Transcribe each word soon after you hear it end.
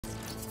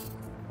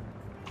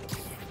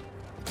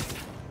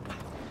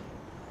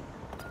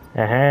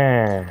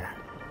Aha.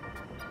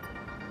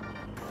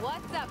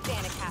 What's up,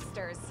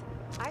 Danicasters?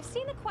 I've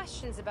seen the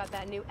questions about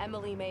that new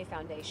Emily May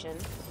Foundation.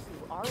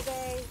 Who are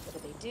they? What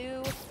do they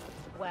do?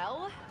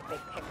 Well,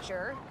 big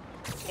picture,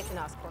 it's an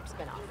Oscorp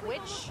spinoff,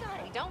 which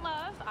we don't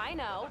love, I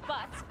know,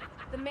 but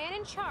the man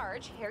in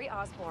charge, Harry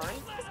Osborn,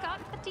 has got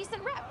a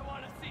decent rep.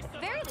 At the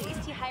very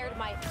least, he hired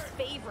my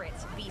favorite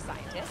bee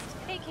scientist,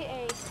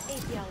 aka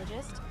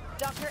apiologist,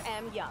 Dr.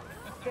 M. Young.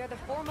 They're the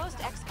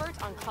foremost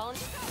expert on colony.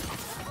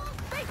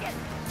 Break it!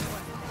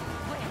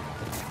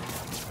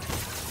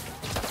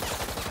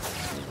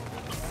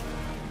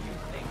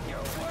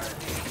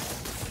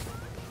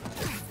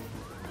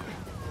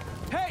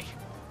 Hey!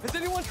 Has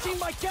anyone seen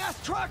my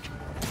gas truck?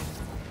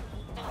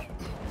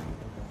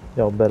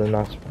 Y'all better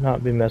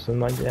not be messing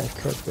with my gas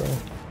truck, bro.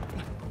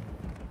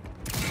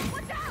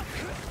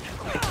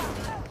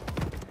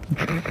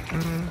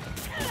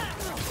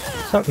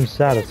 Something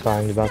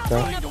satisfying about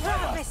that.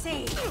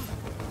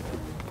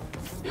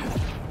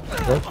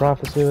 What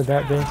prophecy would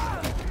that be?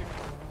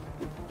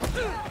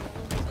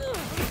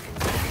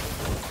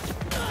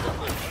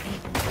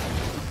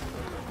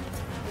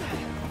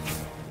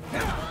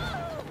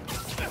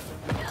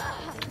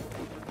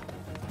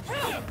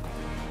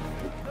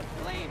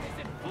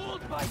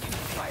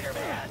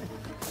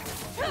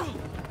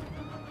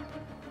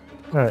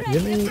 Alright,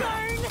 give me...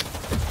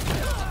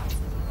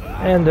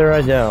 And there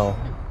I go.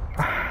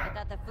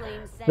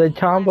 They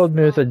comboed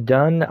me with a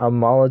gun, a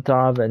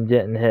Molotov, and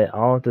didn't hit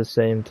all at the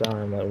same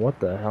time. Like, what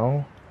the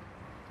hell?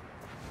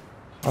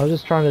 I was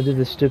just trying to do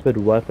the stupid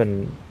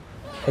weapon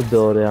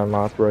ability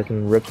unlock where I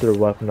can rip their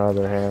weapon out of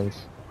their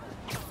hands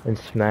and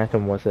smack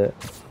them with it.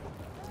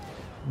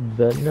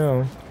 But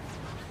no.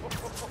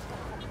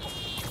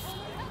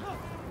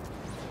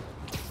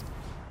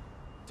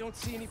 Don't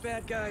see any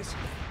bad guys.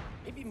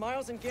 Maybe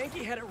Miles and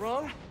Genki had it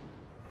wrong?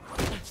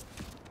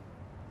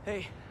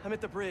 Hey, I'm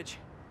at the bridge.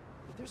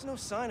 There's no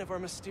sign of our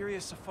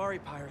mysterious safari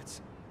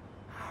pirates.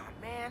 Oh,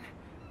 man.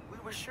 We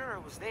were sure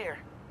it was there.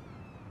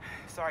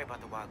 Sorry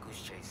about the wild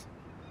goose chase.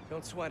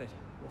 Don't sweat it.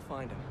 We'll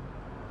find him.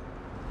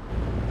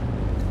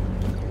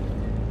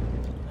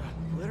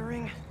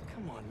 Littering?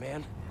 Come on,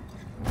 man.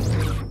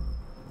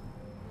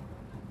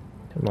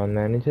 Come on,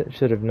 man. You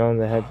should have known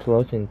they had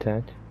cloaking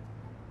tech.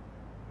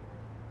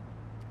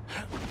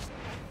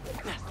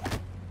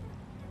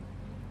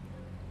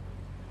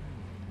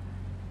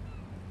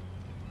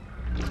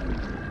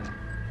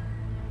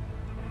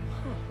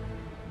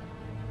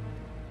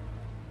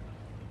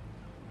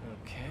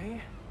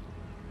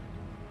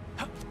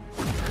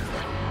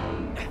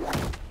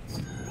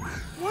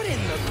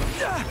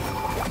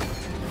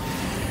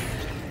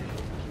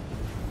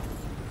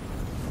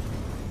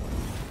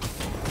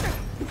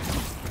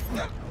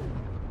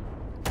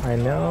 I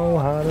know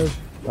how to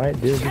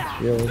fight dudes with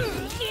shields.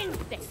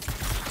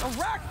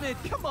 Arachnid,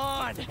 come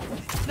on!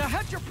 Now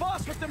have your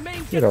boss with the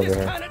main Get over this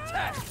here. kind of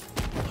tech!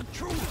 A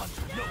true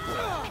hunter knows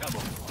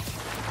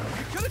camouflage.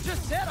 You could have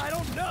just said I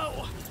don't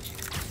know!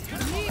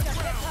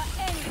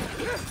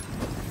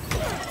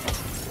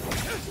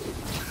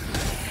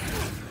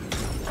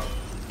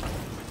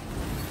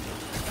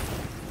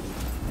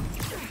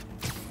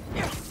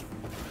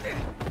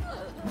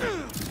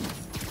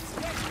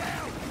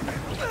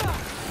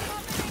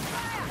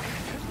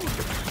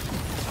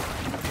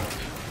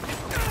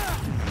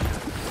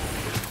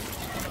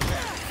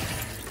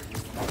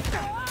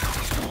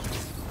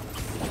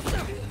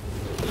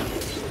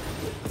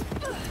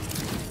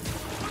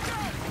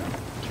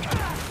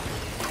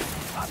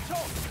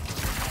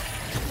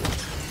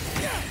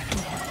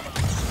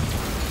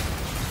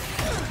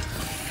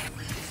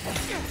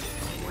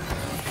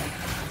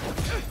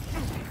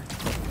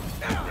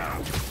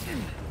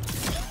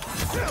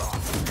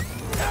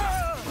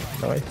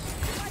 Nice.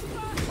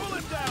 Pull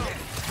him down!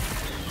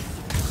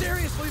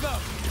 Seriously though,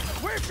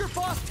 where's your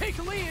boss take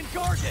Lee and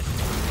Gargan?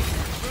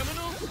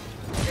 Criminals?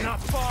 Not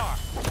far.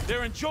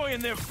 They're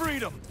enjoying their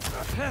freedom.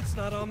 That's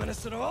not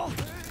ominous at all.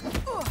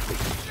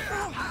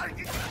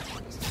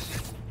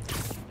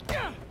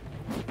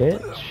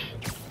 Bitch.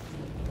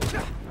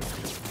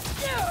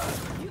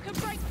 You can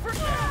break free.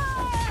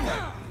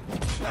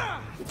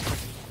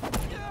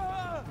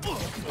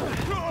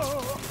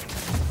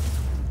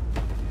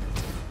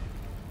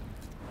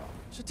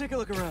 Should take a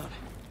look around.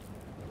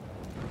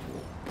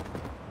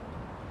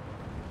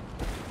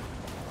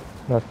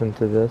 Nothing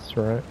to this,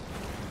 right?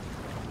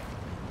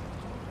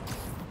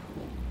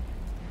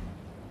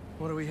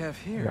 What do we have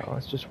here? No,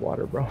 it's just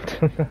water, bro.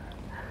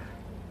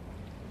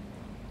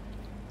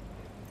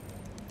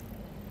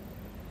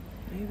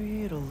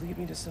 Maybe it'll lead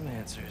me to some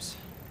answers.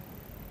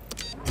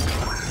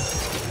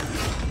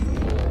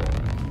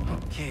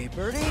 Okay,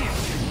 Birdie.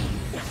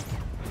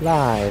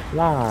 Fly,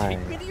 fly.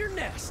 Take me to your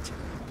nest.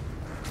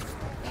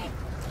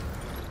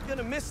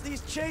 Gonna miss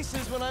these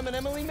chases when I'm an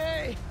Emily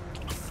May.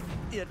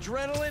 The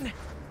adrenaline,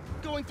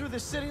 going through the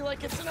city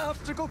like it's an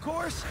obstacle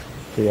course.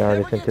 So you're already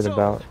Never thinking gets old.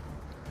 about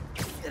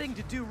Getting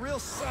to do real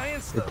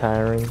science though,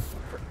 retiring?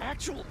 for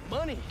actual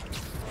money.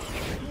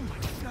 Oh my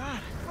god,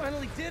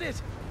 finally did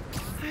it.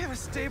 I have a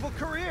stable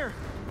career.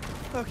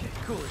 Okay,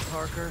 cool it,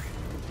 Parker.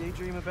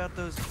 Daydream about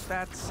those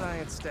fat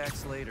science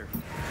stacks later.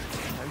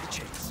 Time to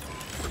chase.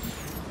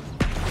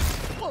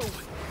 Whoa!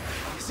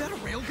 Is that a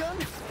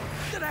railgun?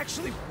 That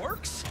actually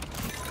works?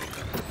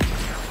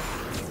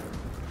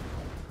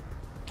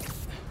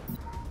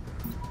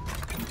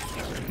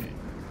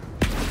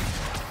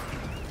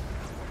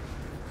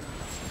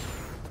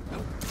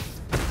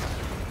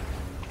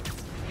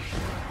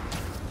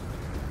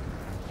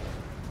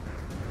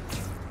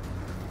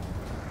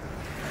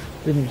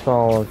 Didn't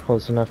fall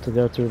close enough to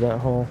go through that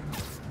hole.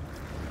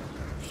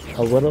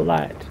 I would have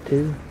liked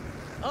to.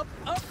 Up,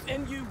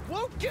 and you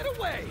won't get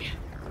away!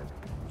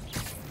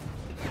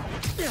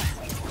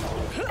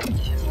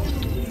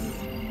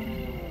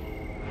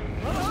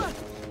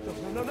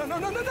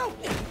 No!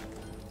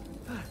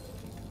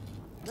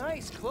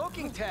 Nice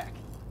cloaking tech.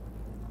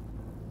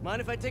 Mind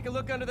if I take a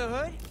look under the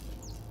hood?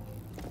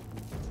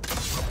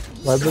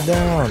 Let it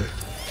down.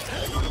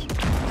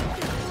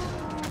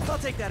 I'll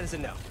take that as a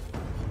no.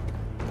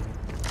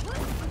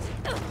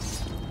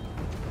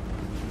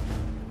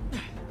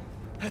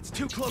 That's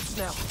too close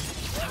now.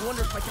 I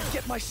wonder if I can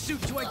get my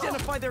suit to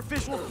identify their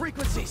visual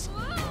frequencies.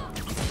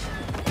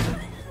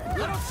 I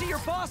don't see your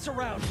boss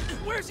around.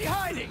 Where's he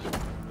hiding?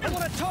 I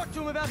want to talk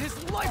to him about his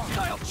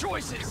lifestyle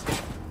choices.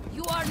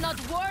 You are not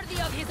worthy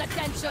of his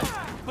attention.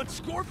 But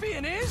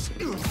Scorpion is?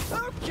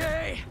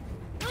 Okay.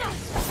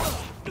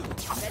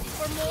 Ready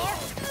for more?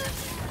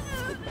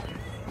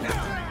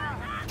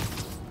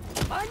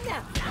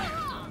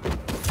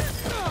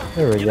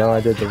 There we go,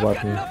 I did the I've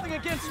weapon. got nothing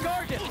against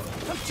Gargan.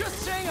 I'm just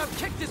saying I've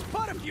kicked his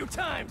butt a few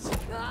times.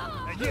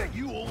 And yet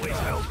you always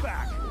held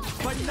back.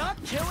 By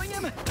not killing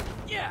him?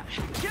 Yeah,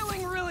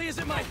 killing really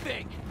isn't my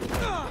thing.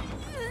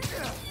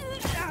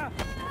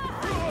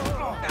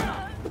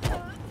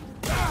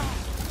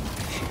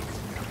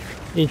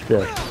 Eat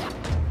this.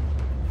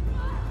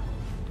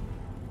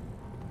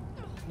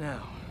 Now,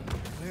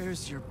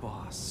 where's your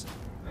boss?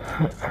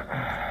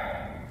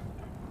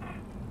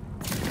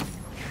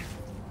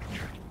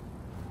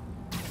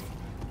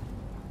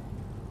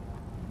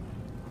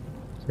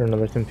 Is there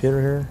another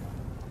computer here?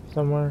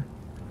 Somewhere?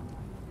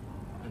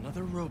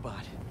 Another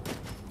robot.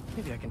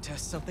 Maybe I can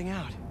test something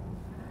out.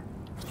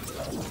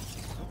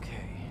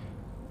 Okay,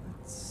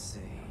 let's see.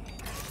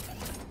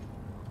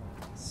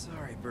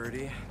 Sorry,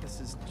 Birdie. This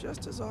is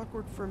just as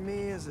awkward for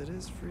me as it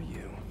is for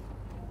you.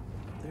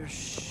 There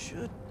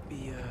should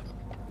be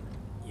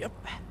a... Yep.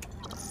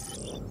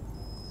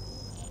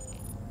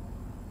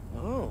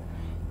 Oh,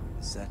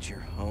 is that your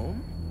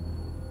home?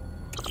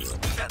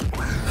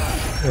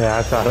 Yeah,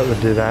 I thought it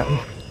would do that.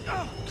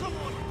 Oh, come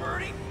on,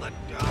 Birdie, let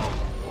go!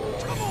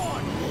 Come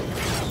on!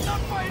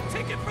 Not buy a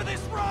ticket for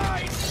this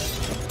ride!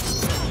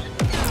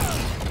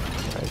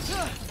 Nice.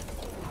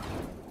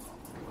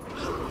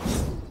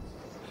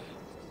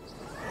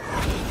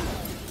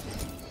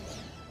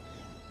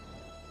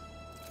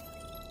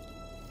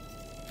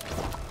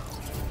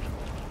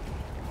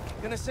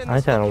 Gonna send I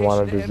this kinda location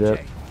wanted to MJ. zip.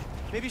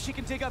 Maybe she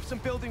can dig up some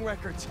building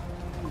records.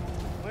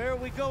 Where are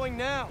we going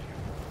now?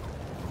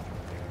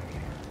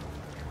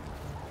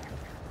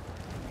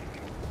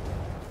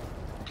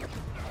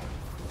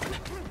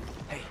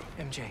 Hey,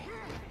 MJ.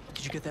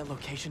 Did you get that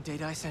location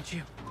data I sent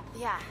you?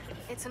 Yeah,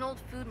 it's an old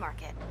food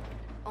market.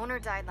 Owner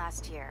died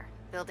last year.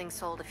 Building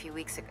sold a few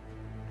weeks ago.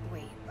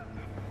 Wait.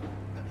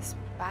 This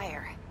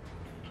buyer.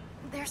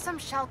 There's some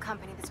shell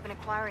company that's been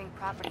acquiring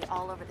property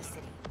all over the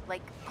city.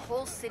 Like,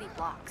 whole city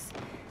blocks.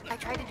 I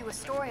tried to do a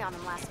story on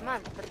them last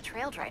month, but the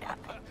trail dried up.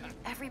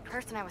 Every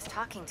person I was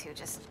talking to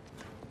just...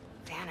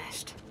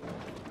 vanished.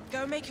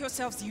 Go make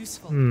yourselves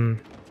useful.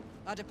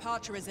 Our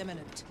departure is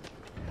imminent.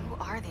 Who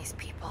are these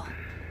people?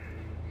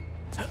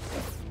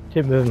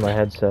 Keep moving my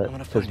headset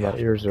because my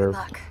ears are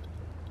Look.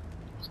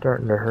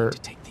 starting to hurt.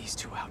 To take these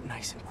two out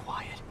nice and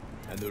quiet.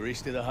 And the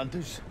rest of the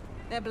hunters?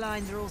 Their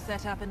blinds are all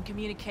set up and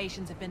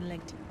communications have been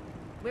linked.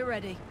 We're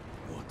ready.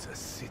 What a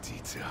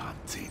city to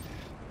hunt in.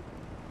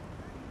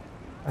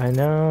 I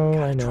know,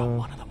 Gotta I draw know.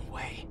 one of them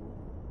away.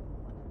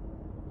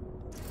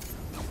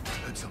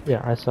 Heard something.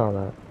 Yeah, I saw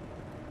that.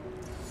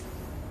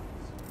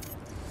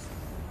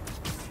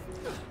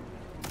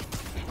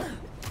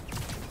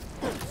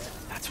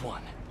 That's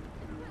one.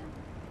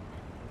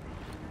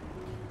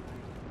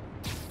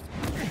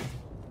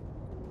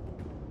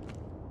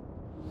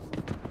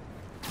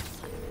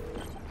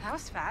 That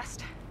was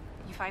fast.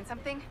 You find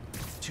something?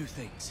 Two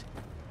things.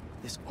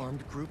 This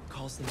armed group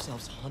calls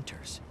themselves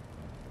hunters.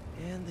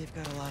 And they've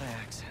got a lot of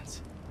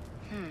accents.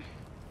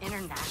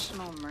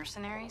 International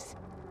mercenaries?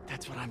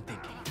 That's what I'm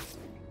thinking.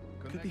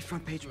 Could be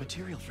front page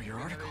material for your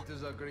article.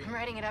 I'm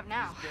writing it up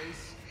now.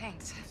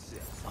 Thanks.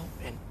 Oh,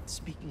 and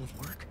speaking of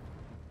work,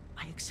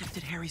 I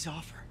accepted Harry's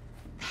offer.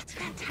 That's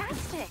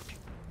fantastic.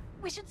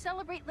 We should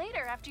celebrate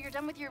later after you're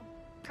done with your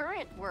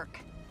current work.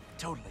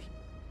 Totally.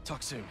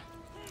 Talk soon.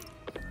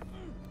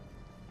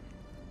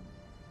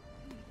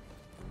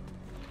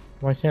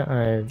 Why can't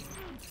I?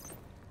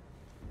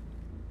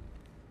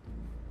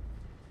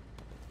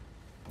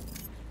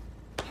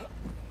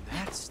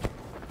 That's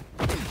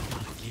a lot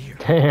of gear.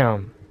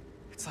 Damn.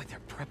 It's like they're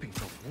prepping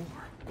for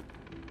war.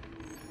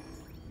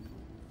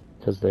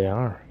 Because they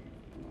are.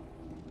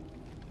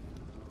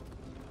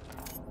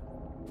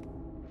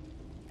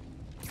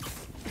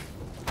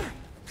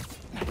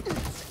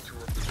 Two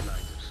of the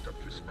lines have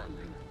stopped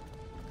responding,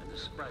 and the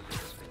spider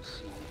has been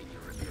seen in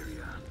your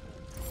area.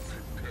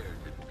 Prepare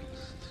the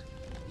beasts.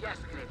 Yes,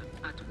 Craven,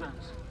 at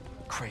once.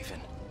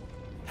 Craven.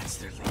 That's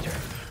their leader.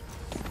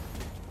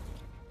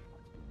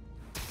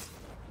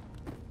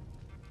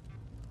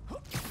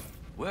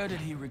 Where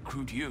did he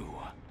recruit you?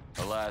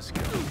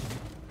 Alaska.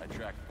 I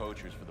tracked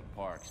poachers for the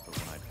parks, but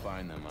when I'd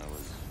find them, I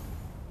was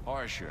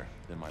harsher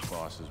than my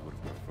bosses would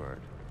have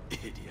preferred.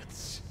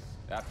 Idiots.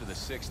 After the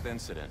 6th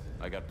incident,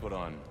 I got put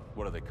on,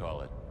 what do they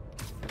call it?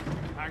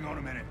 Hang on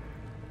a minute.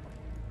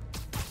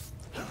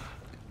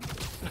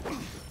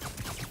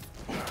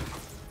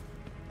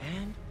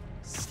 And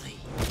sleep.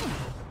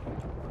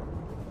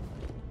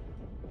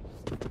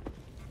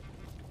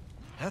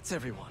 That's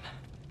everyone.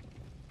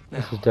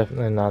 This is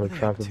definitely not a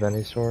trap of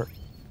any sort.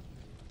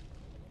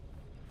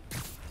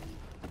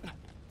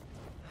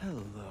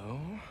 Hello.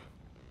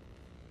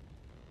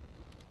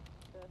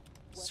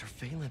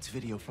 Surveillance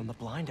video from the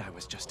blind I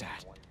was just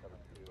at.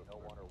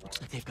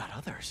 Looks like they've got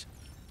others.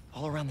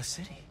 All around the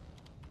city.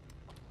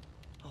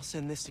 I'll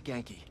send this to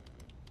Genki.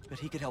 But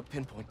he could help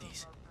pinpoint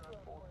these.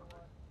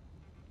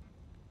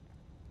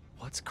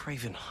 What's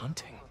Craven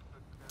hunting?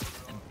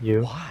 And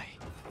You. why?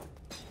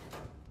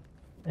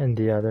 And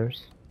the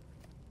others.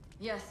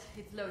 Yes,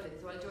 it's loaded,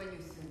 so I'll join you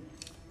soon.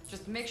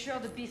 Just make sure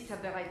the beasts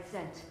have the right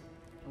scent.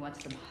 I want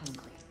them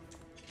hungry.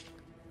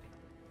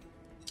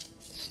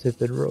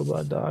 Stupid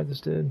robot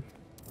dogs, dude.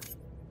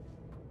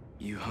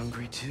 You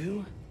hungry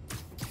too?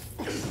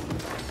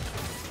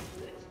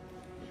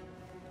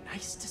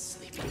 Nice to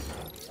sleep in.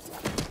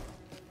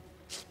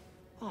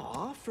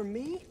 Aw, for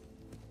me?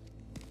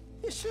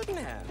 You shouldn't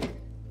have.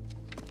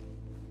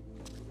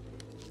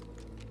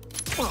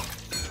 Oh.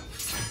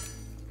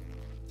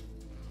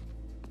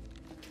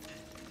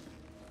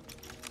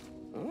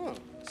 Oh,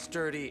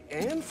 sturdy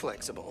and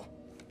flexible.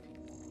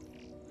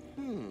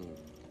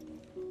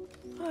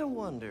 I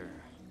wonder.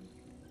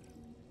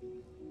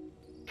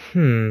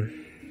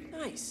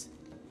 Nice.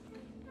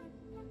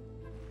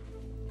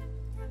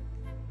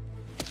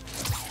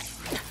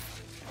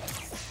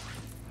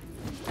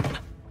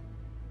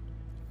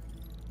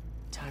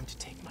 Time to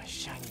take my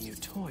shiny new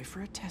toy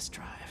for a test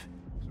drive.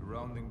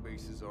 Surrounding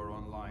bases are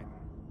online.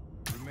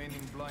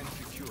 Remaining blind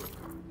secured.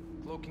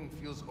 Cloaking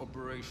fields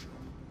operational.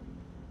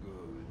 Good.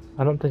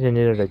 I don't think I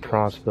needed a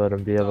crossbow to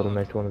be able to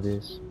make one of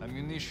these.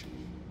 Ammunition.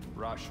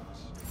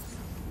 Rations.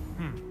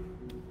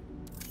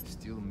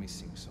 Still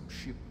missing some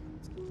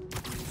shipments.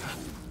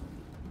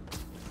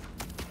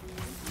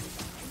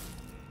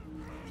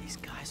 These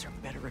guys are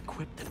better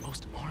equipped than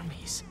most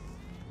armies.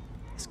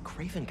 This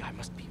Craven guy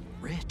must be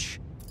rich.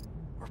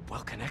 Or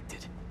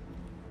well-connected.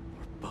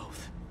 Or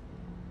both.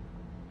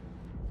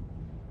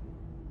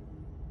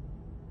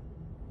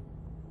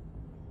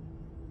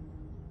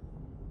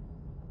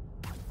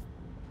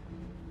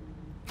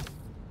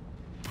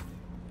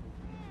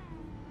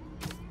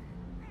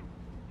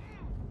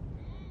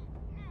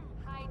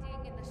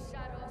 Hiding in the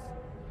shadows.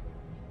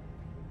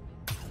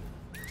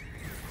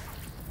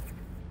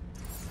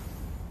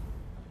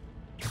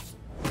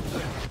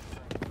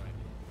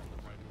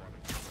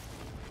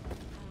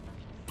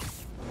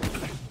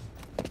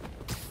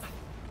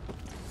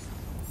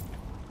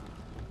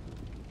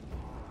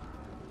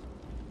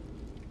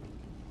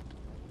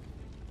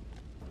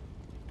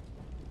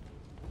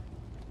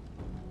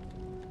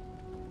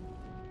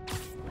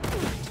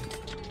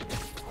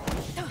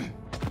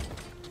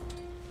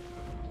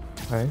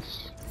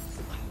 Nice.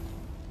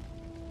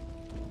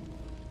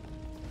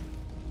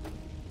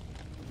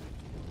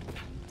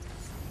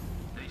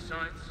 Any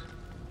signs?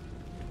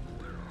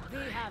 We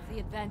have the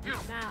advantage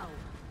now.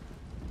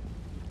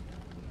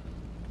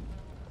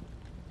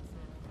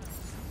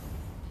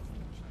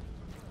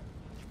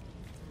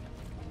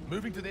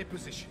 Moving to their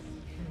position.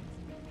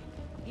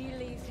 He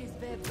leaves his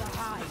bed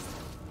behind.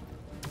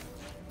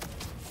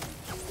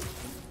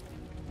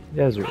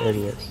 You guys are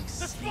idiots.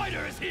 The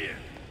spider is here!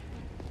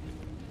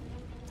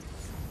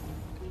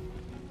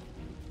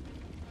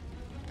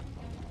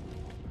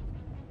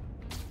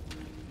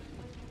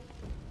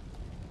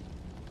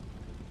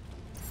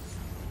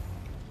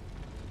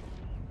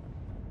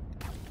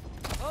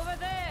 Over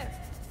there!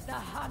 The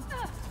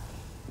hunter!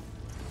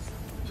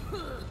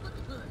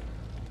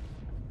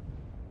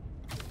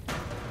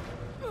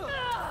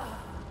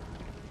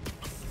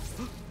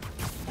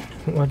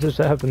 What just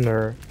happened to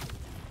her?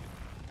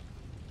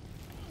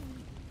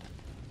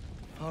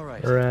 All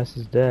right. Her ass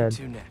is dead.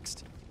 To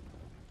next.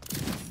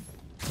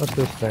 What's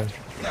this thing?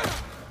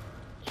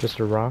 It's just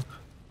a rock?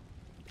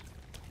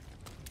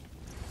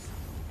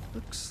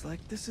 Looks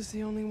like this is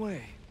the only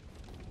way.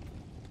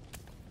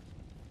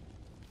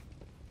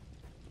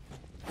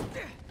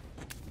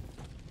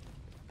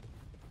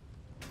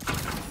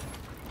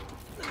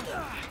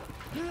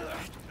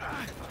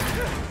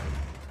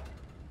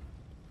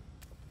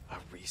 A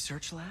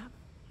research lab?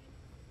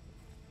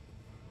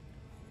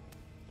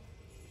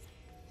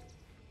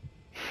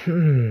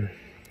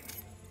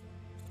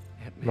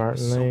 May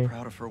was so Lee.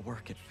 proud of her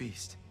work at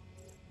Feast.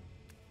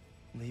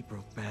 Lee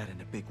broke bad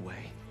in a big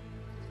way.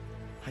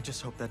 I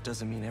just hope that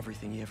doesn't mean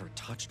everything he ever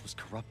touched was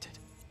corrupted.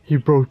 He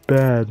broke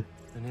bad.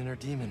 An inner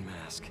demon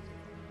mask.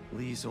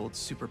 Lee's old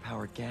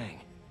superpowered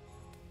gang.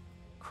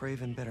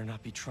 Craven better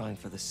not be trying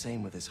for the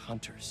same with his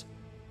hunters.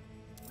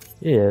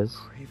 He is.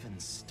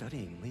 Craven's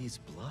studying Lee's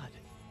blood.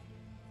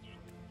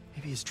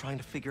 Maybe he's trying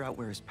to figure out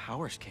where his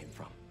powers came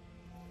from.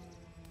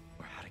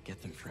 Or how to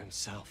get them for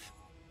himself.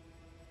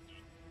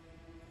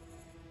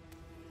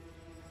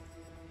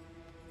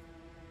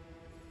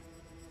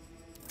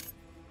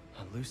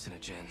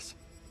 Hallucinogens.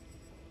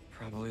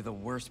 Probably the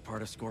worst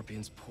part of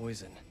Scorpion's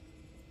poison.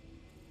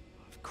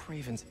 If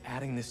Craven's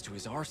adding this to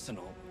his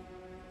arsenal...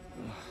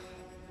 Ugh.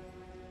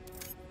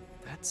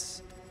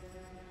 That's...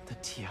 the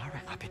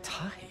Tiara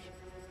Apitai.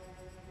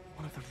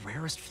 One of the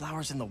rarest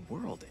flowers in the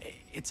world.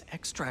 Its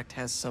extract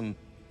has some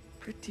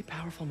pretty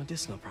powerful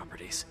medicinal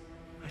properties.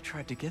 I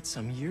tried to get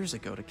some years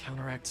ago to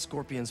counteract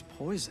Scorpion's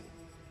poison,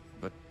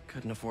 but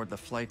couldn't afford the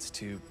flights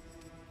to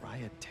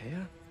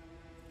Raiatea?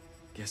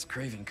 Guess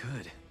Craven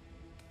could.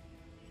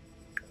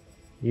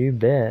 You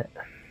bet.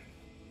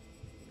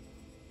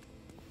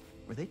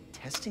 Were they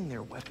testing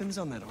their weapons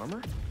on that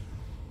armor?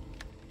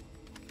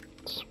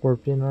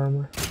 Scorpion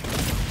armor.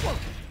 Whoa!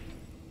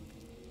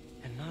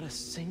 And not a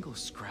single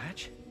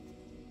scratch?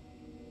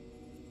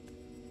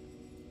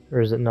 Or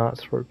is it not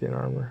Scorpion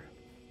armor?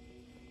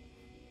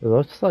 It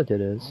looks like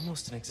it is.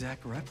 Almost an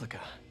exact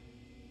replica.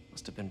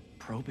 Must have been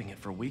probing it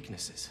for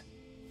weaknesses.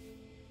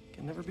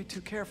 Can never be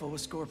too careful with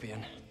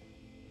Scorpion.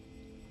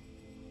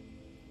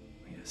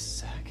 Wait a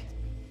sec.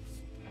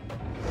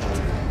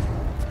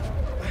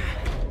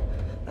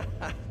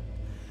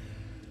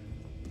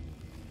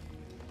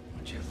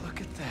 Would you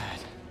look at that?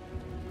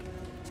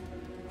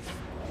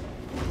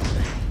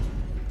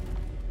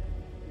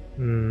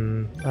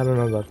 I don't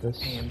know about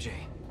this. Hey MJ,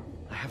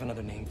 I have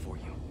another name for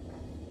you.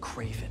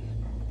 Craven.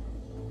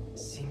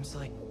 Seems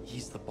like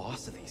he's the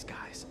boss of these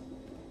guys.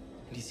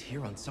 And he's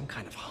here on some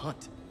kind of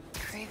hunt.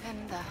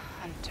 Craven the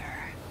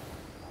Hunter.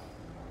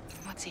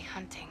 What's he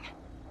hunting?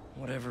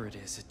 Whatever it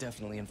is, it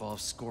definitely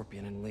involves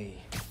Scorpion and Lee.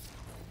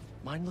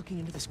 Mind looking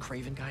into this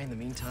Craven guy in the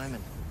meantime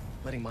and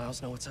letting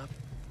Miles know what's up?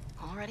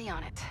 Already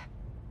on it.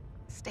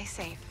 Stay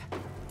safe.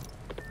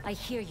 I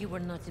hear you were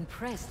not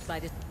impressed by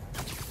this.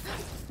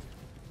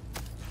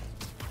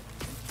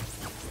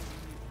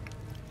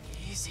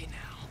 Easy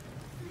now.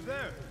 Who's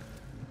there?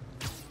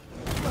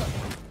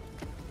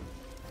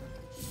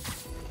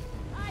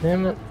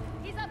 Damn it.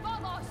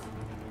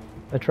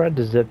 I tried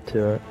to zip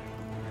to it.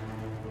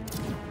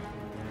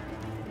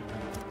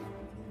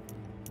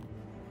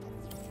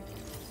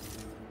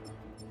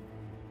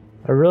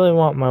 I really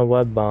want my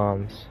web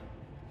bombs.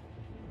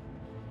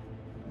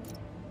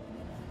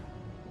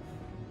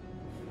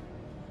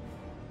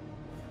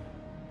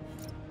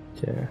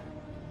 Okay.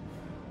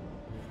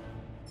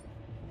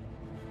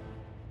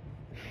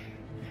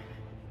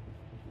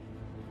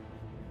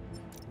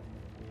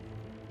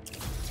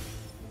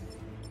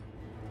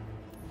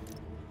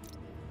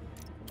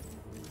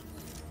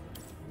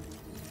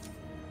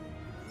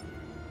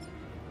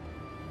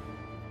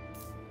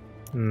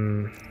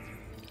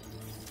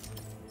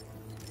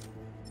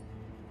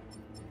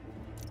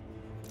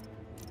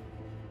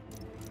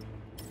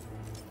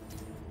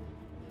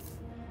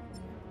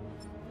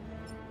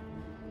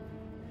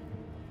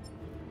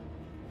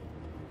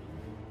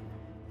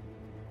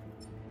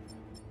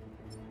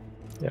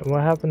 Yeah,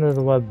 what happened to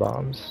the web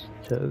bombs?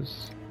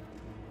 Because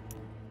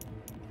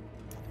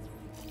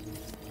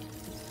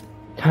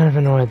kind of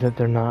annoyed that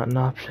they're not an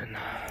option.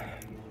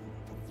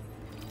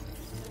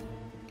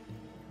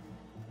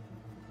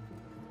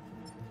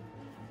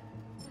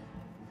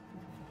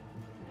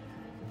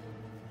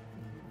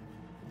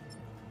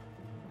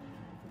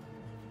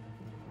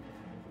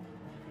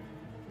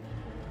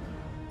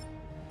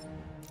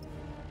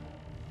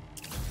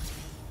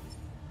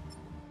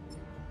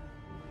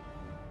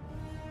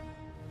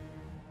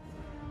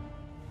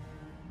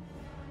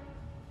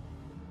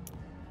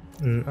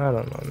 I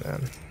don't know,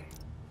 man.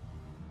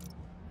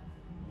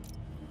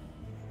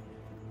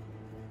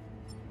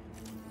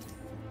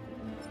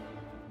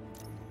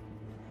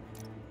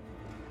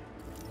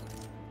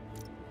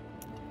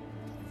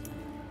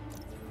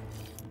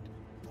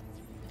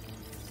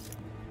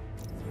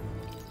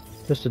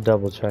 Just to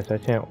double check, I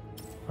can't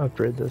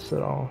upgrade this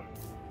at all.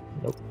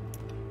 Nope.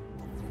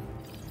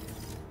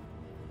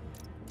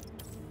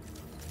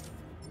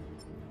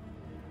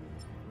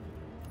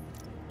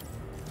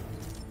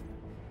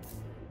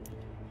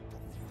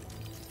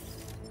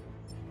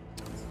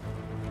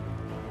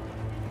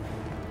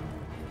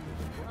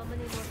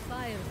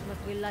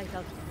 Light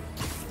out.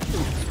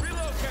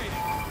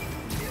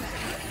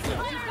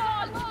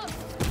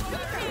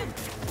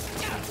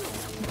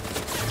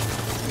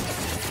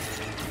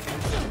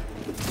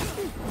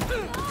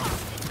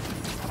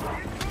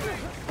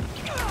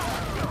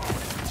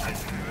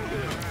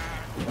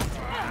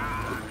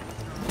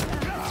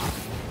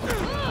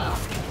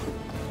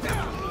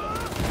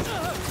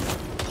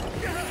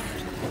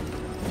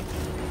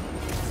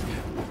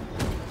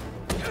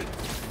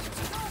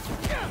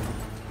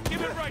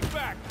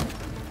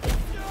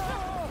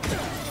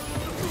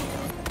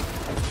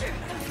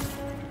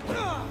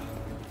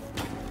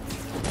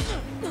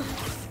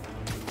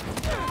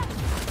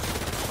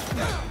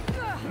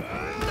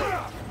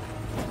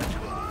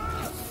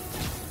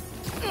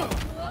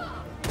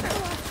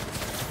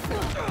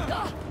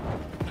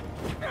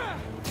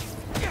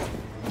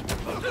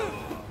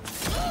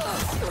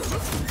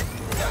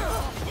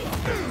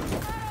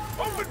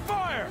 Open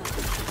fire!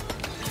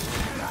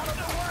 Get out of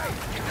the way!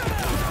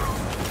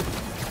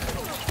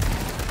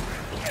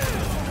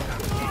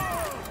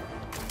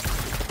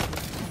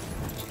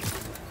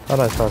 Thought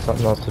I saw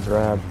something else to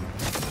grab.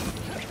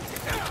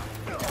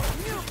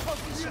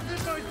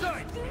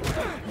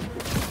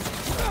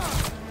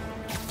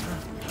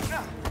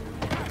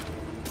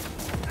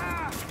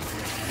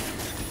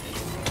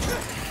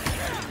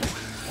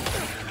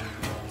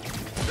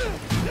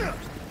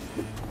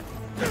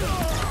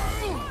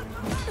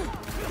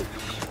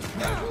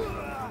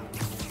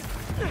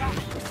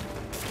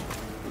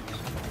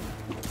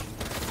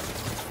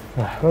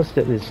 Let's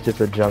get these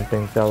stupid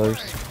jumping fellers.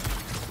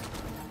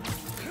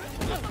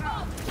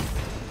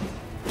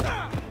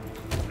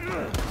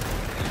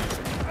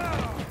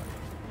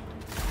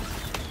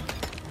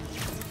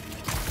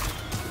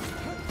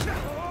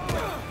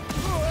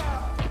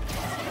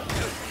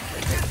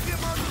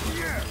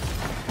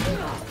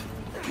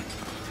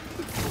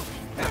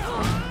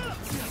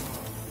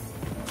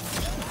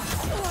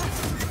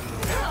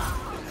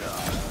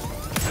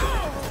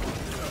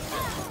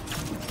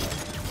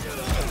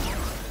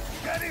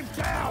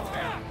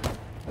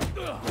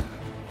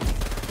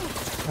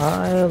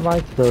 I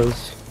like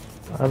those.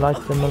 I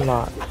like them a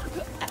lot.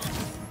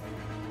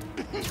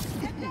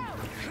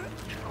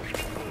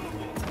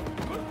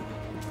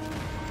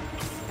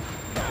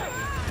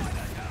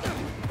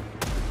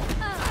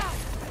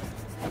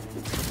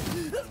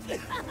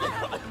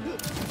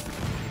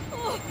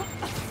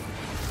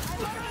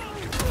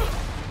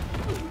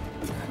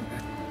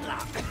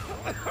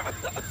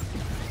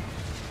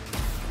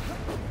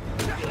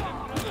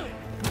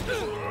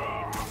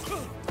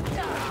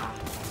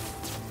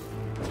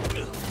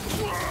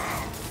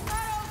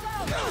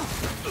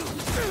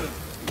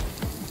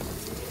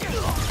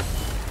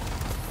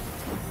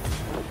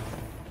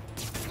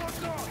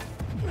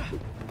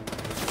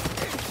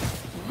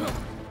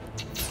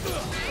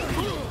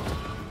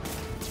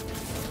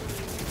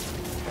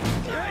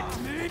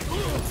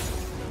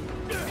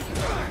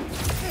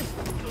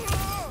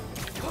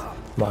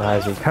 My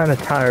eyes are kind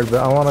of tired,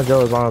 but I want to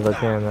go as long as I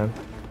can, man.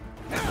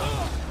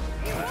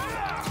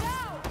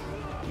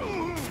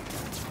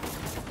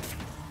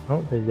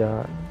 Oh, he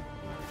got.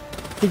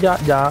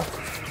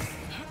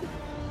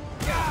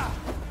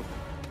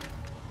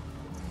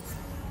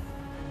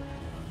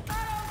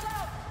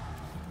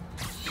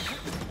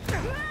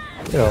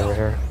 Get over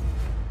here.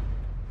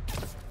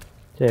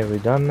 Okay, are we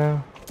done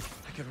now?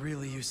 I could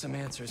really use some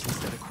answers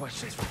instead of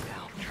questions right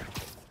now.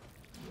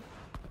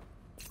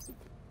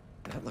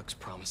 That looks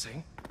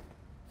promising.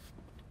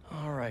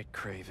 All right,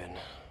 Craven.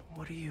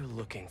 What are you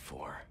looking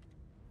for?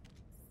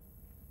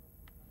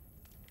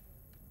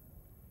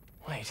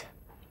 Wait.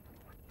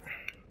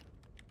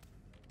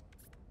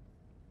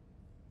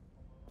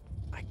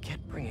 I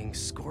get bringing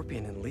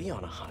Scorpion and Lee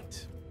on a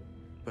hunt,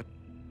 but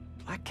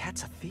Black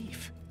Cat's a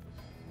thief.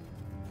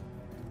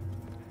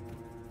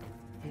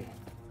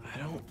 I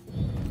don't...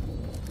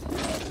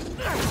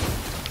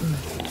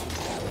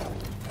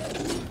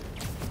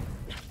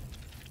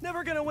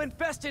 Never gonna win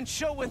best in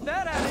show with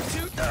that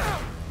attitude.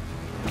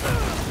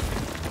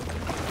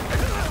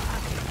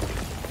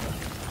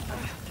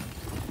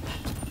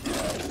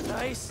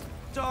 Nice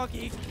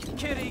doggy,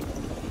 kitty,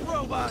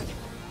 robot.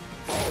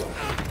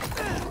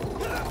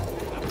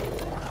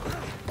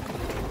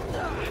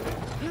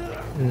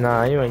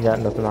 Nah, you ain't got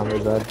nothing on me,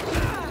 bud.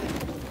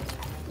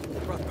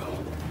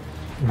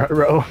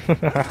 Ruh-roh.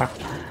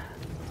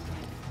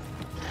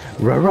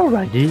 Ruh-roh,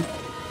 Reggie.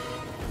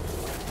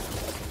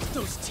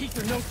 Those teeth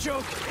are no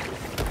joke.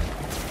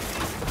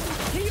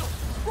 Heal!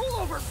 Roll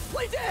over!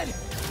 Play dead!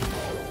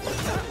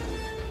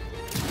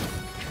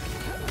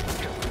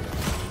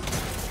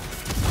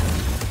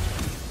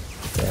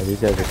 Yeah, these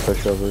guys are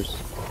pushovers.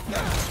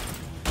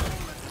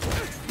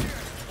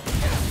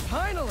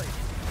 Finally!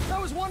 I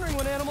was wondering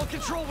when animal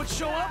control would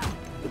show up.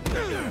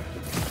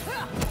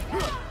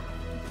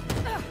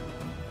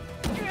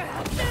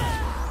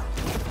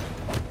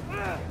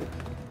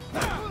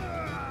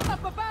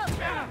 Up about!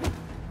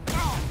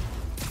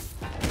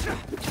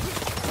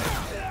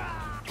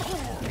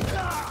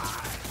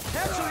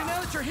 Actually,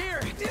 now that you're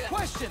here,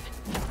 question: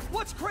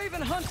 what's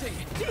Craven hunting?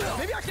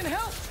 Maybe I can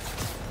help.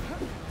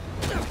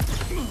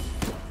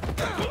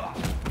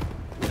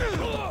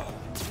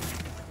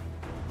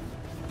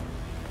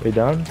 We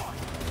done?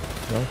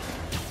 No?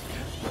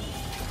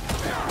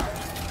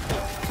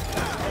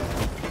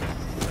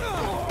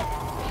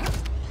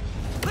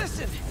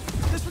 Listen,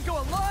 this would go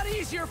a lot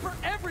easier for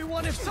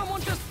everyone if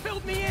someone just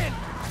filled me in.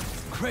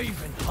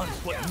 Craven hunts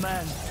what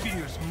man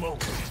fears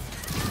most.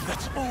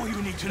 That's all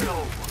you need to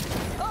know.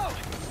 Oh,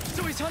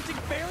 so he's hunting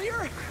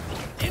failure?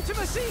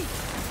 Intimacy?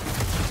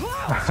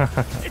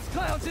 Clowns! It's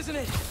clowns, isn't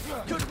it?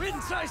 Good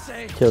riddance, I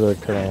say. Killer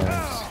clowns.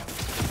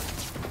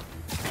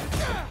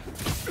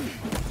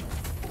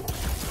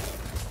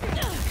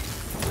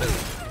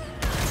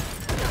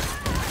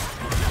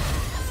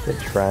 Get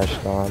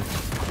trashed on.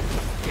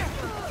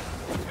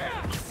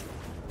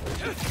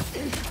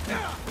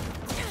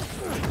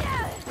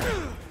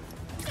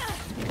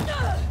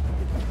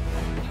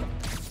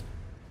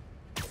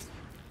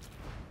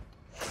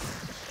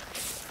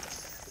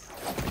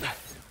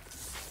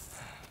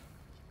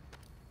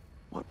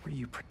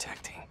 you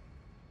protecting?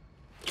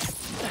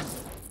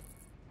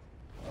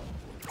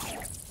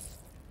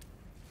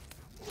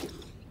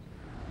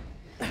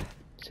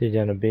 Is he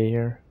gonna be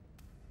here?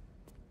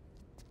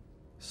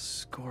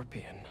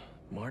 Scorpion,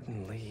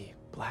 Martin Lee,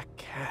 Black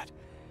Cat.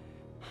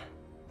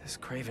 This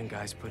Craven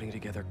guy's putting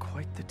together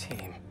quite the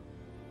team.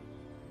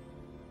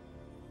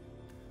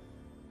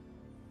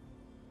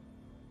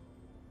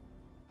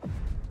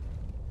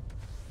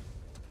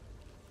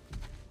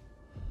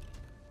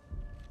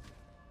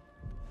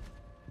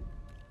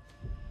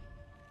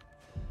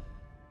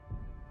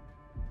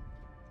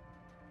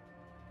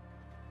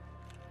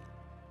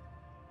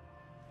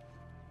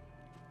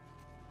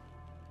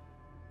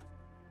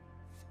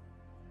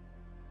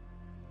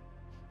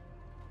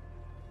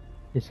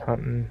 He's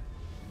hunting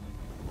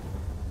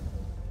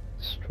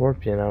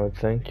Scorpion, I would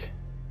think.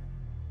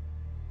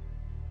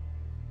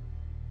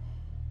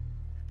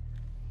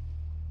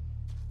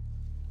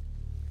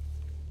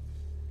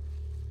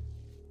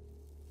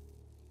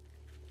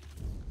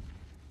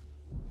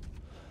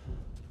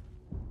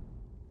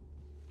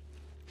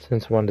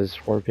 Since when does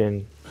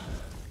Scorpion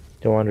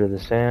go under the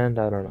sand?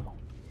 I don't know.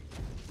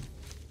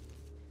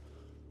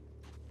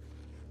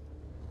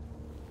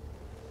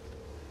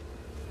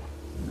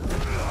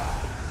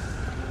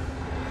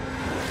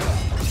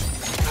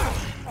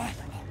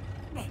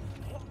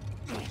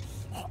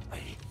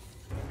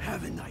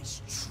 Have a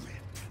nice trip.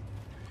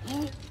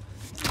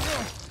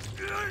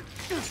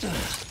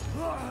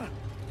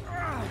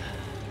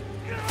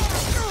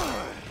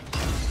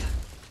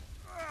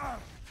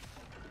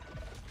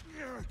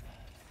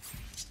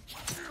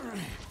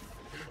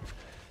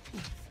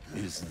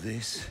 Is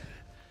this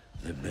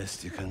the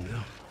best you can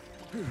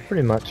do?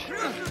 Pretty much.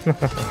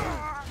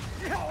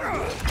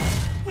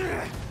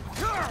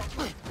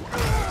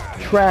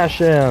 Trash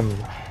him!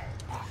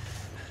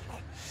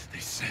 They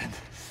said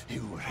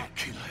you were a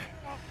killer.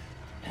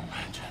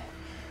 Imagine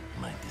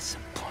my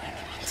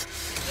disappointment.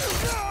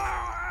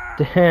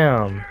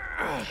 Damn!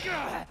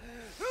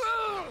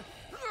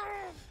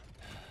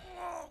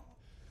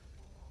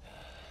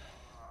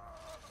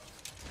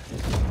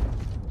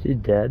 Is he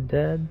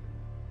dead?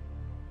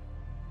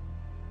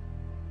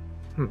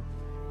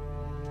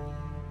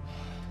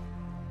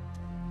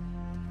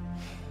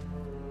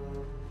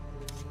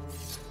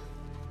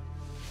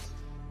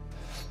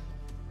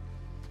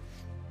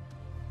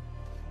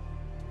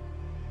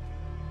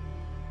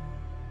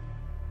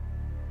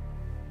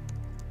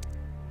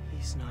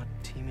 He's not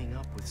teaming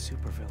up with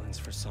supervillains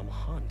for some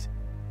hunt.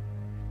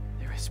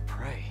 They're his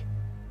prey.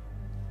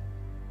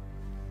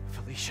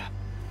 Felicia.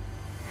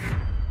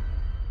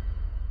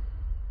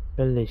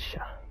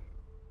 FELISHA.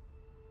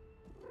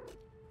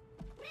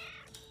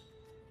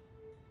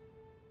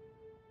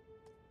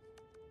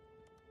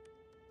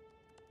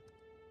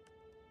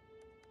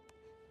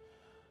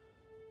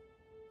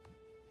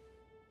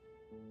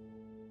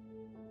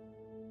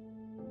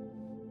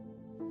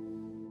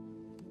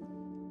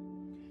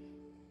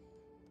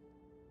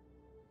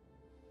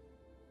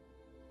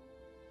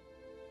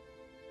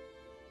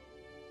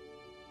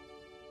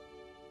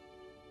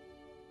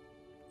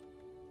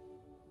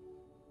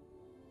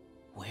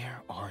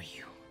 Where are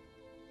you?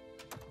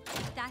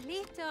 ¿Estás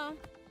listo?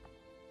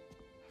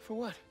 For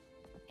what?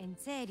 En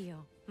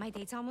serio. My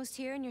date's almost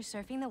here and you're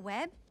surfing the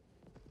web?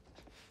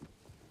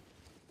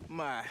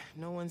 Ma,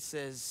 no one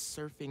says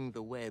surfing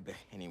the web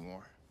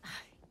anymore.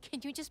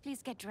 Can you just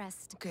please get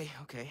dressed?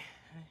 Okay.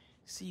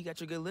 See, you got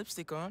your good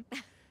lipstick on.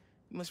 You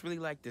must really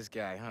like this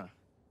guy, huh?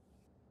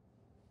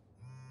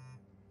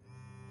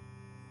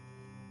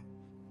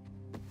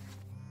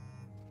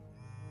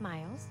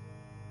 Miles?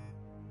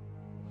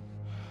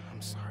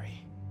 I'm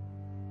sorry.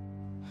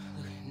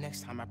 Look,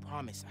 next time, I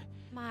promise.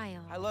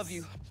 Miles. I love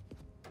you.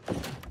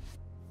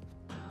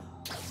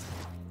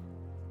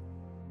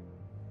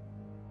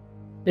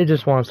 He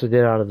just wants to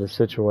get out of the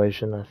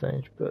situation, I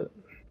think, but...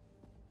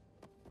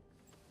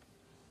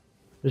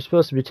 There's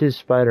supposed to be two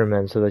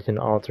Spider-Men so they can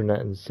alternate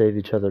and save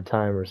each other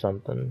time or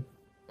something.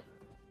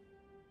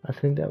 I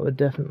think that would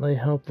definitely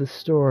help the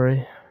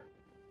story.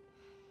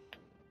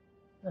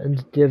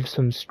 And give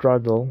some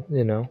struggle,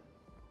 you know.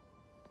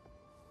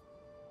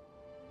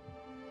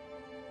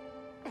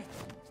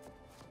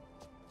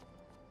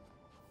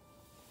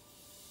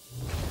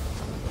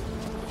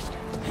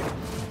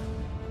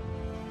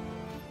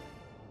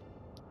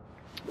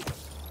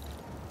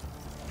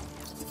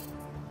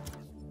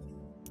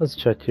 Let's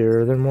check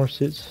here. Are there more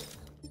suits?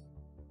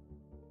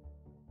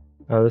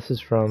 Oh, this is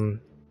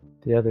from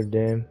the other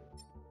game.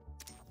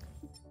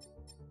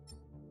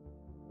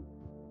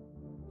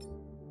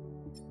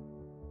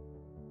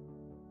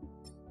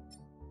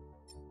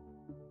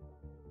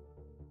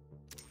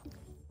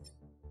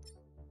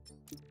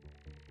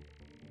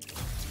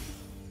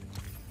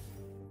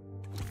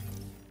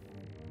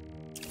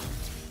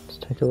 Let's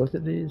take a look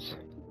at these.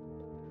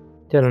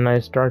 Got a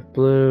nice dark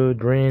blue,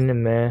 green,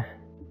 and meh.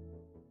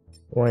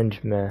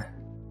 Orange, meh.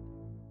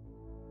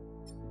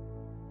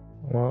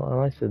 Well, I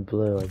like the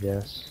blue, I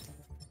guess.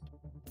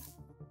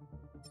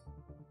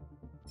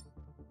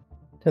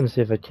 Let me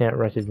see if I can't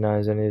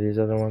recognize any of these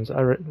other ones.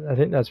 I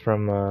think that's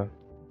from I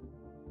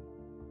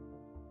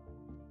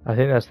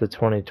think that's the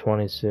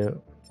 2020 suit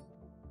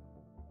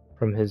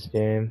from his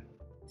game.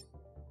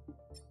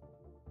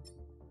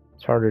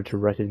 It's harder to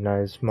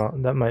recognize.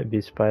 That might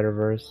be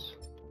Spider-Verse.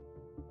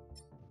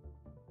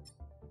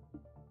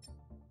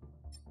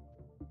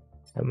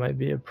 That might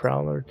be a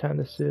Prowler kind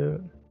of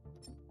suit.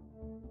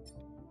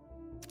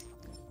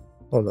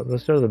 Hold up,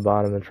 let's go to the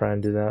bottom and try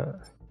and do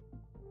that.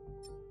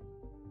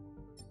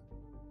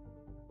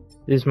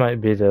 These might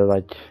be the,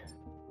 like...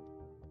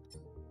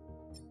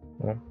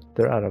 Well,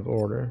 they're out of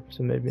order,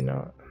 so maybe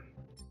not.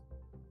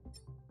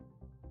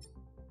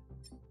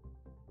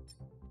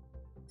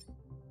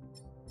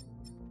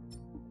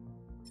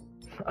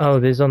 Oh,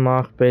 these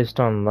unlock based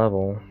on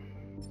level.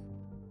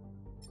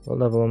 What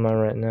level am I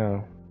right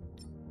now?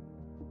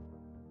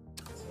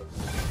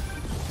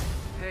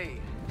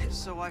 Hey,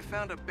 so I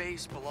found a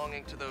base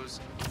belonging to those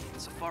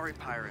safari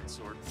pirates,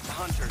 or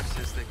hunters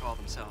as they call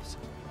themselves,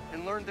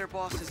 and learned their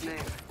boss's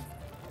name,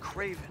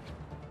 Craven.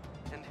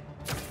 And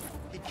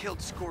he killed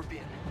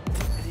Scorpion.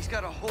 And he's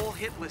got a whole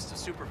hit list of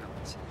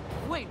supervillains.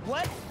 Wait,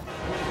 what?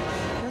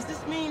 Does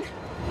this mean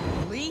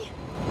Lee?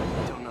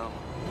 Don't know,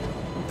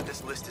 but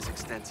this list is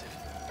extensive.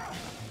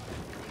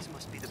 These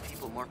must be the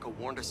people Marco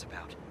warned us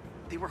about.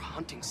 They were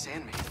hunting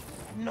Sandman.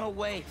 No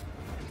way.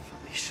 And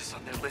Felicia's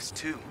on their list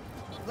too.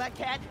 Black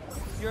Cat?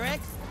 Your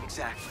ex?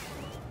 Exactly.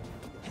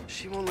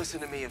 She won't listen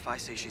to me if I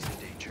say she's in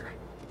danger.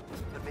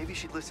 But maybe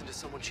she'd listen to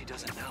someone she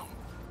doesn't know.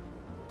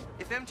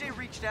 If MJ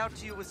reached out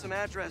to you with some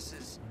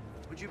addresses,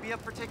 would you be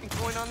up for taking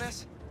point on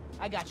this?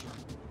 I got you.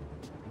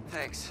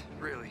 Thanks,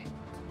 really.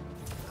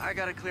 I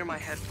gotta clear my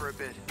head for a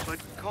bit, but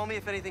call me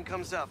if anything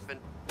comes up, and...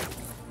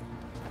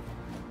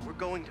 we're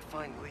going to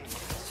find Lee.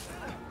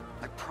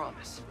 I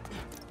promise.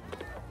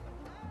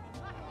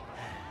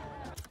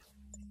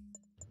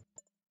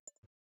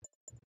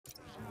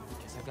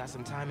 Guess I got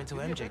some time until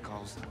MJ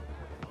calls.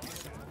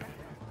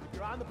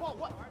 You're on the ball,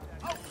 what?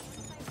 Oh!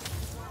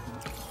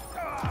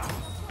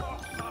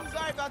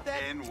 Sorry about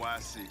that.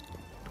 NYC,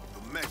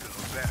 the mecca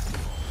of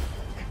basketball.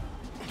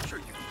 I'm sure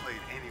you've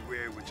played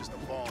anywhere with just a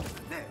ball in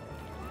the net.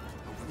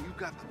 But when you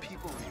got the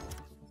people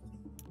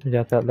You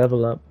got that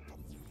level up.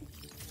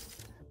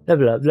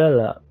 Level up,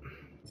 level up.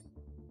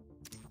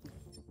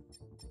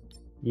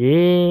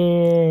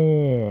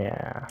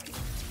 Yeah.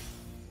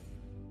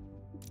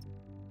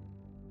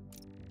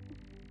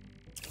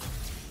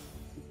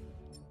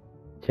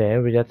 Okay,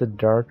 we got the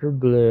darker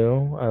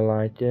blue. I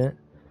like it.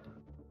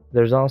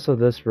 There's also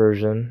this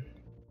version,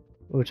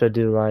 which I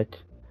do like.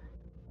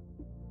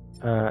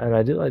 And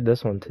I do like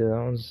this one too. That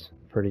one's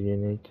pretty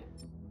unique.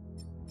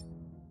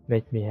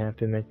 Make me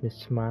happy, make me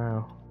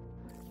smile.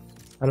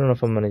 I don't know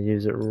if I'm gonna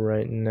use it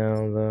right now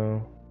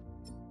though.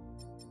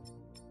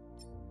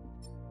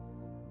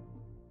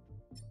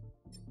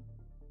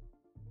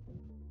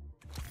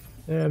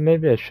 Yeah,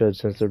 maybe I should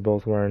since they're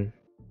both wearing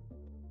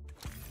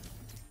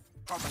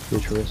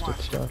futuristic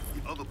stuff.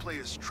 the other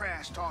players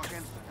trash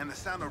talking and the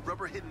sound of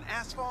rubber hitting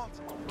asphalt.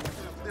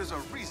 There's a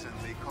reason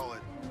they call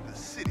it the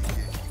city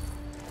game.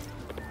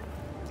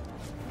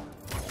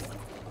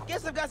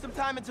 Guess I've got some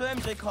time until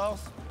MJ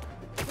calls.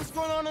 What's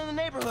going on in the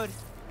neighborhood?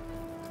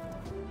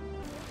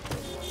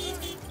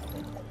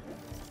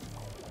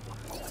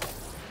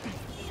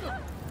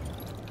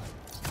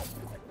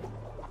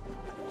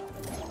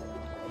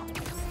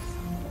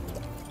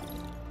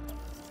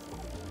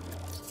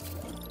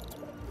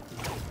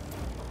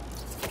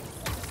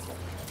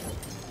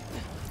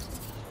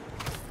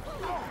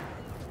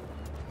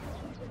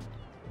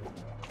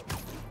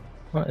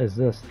 What is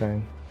this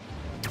thing?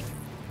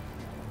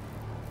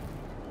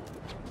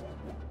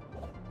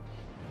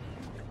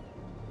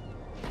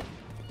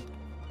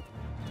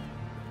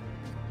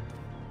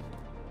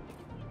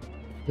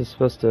 Is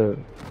supposed to...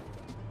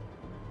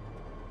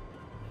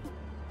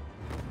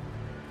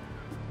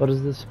 What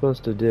is this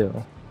supposed to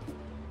do?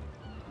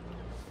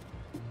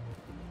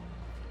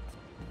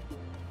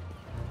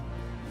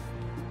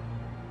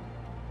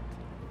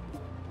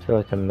 I feel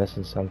like I'm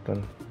missing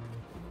something.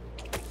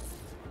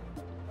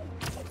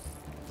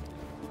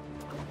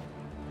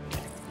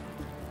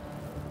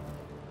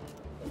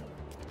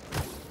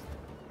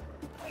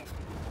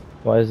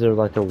 Why is there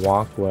like a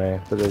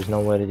walkway, but there's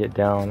no way to get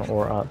down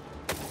or up?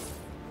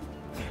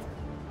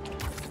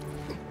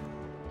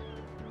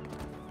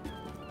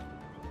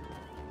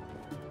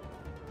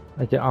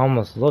 Like it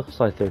almost looks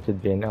like there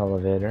could be an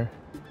elevator.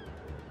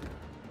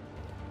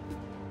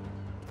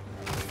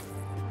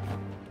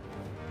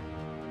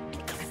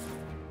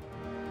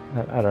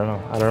 I don't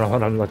know. I don't know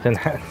what I'm looking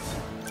at.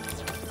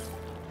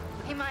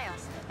 Hey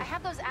Miles, I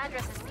have those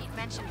addresses Pete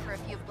mentioned for a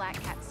few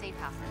Black Cat safe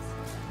houses.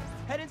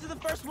 Head into the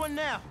first one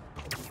now.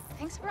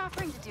 Thanks for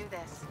offering to do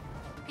this.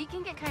 Pete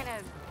can get kind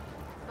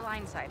of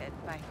blindsided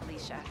by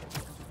Felicia.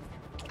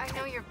 I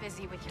know you're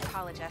busy with your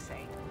college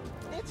essay.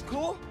 It's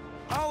cool.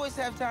 I always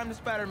have time to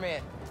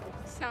Spider-Man.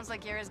 Sounds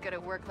like you're as good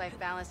at work-life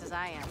balance as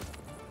I am.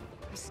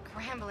 I'm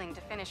scrambling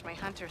to finish my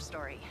Hunter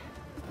story.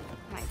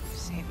 Might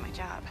save my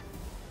job.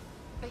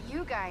 But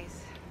you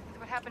guys,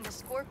 what happened to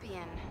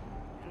Scorpion.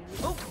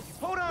 Oh,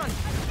 hold on! I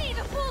see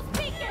the fool's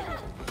beacon!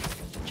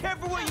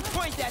 Careful where you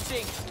point that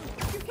thing!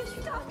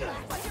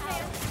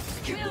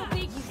 We'll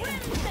be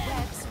friends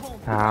then!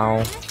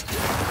 Ow.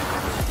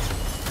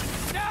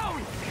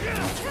 Down!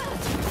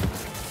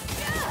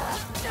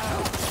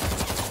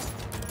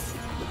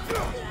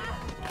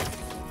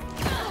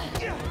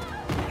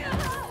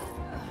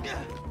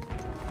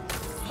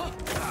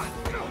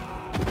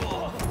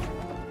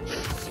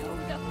 Show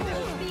the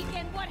fool's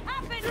beacon what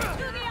happens to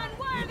the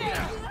unworthy!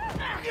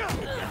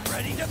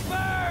 Ready to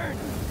burn!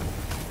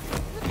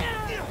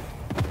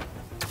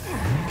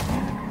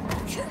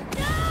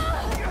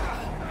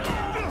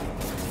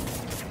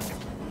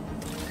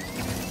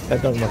 That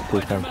doesn't look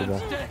too comfortable.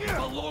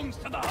 Belongs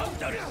to the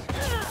hunters.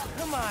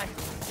 Come on!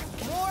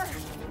 More?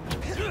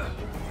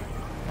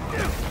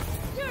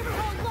 You're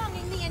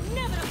prolonging the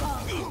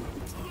inevitable!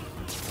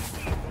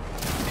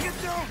 Get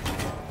down!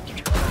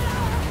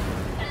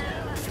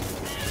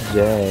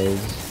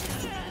 Jeez.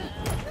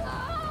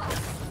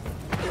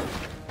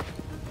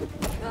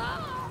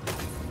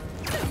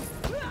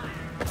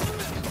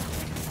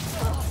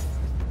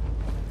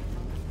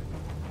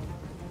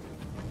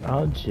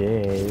 Oh,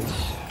 jeez.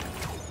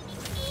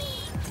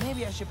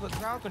 Maybe I should put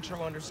crowd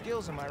control under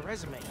skills on my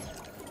resume.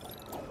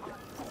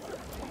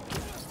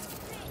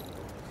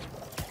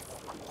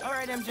 All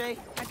right, MJ,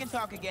 I can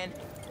talk again.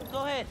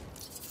 Go ahead.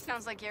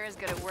 Sounds like you're as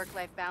good at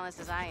work-life balance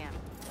as I am.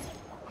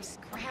 I'm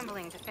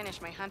scrambling to finish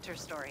my hunter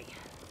story.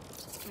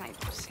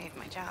 Might save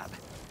my job.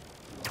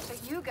 But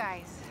you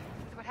guys,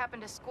 what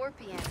happened to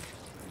Scorpion?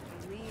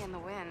 And Lee in the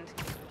wind.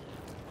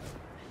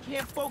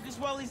 Can't focus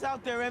while he's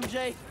out there,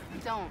 MJ.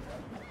 Don't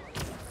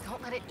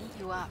let it eat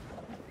you up.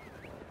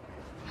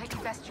 Might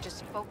be best to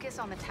just focus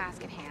on the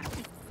task at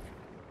hand.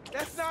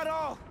 That's not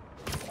all.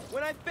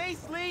 When I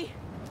face Lee,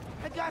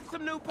 I got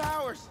some new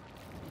powers.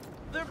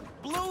 They're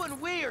blue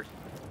and weird.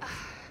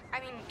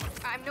 I mean,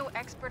 I'm no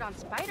expert on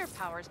spider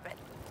powers, but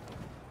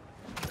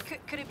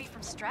could it be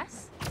from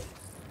stress?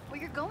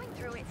 What you're going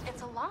through,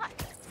 it's a lot.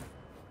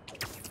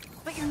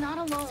 But you're not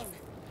alone.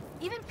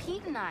 Even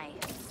Pete and I,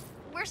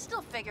 we're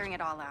still figuring it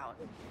all out.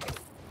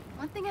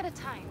 One thing at a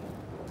time,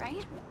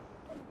 right?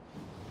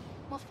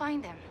 We'll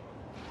find him.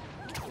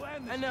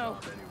 I know.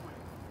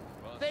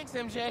 Thanks,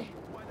 MJ.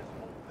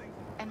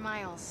 And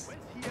Miles.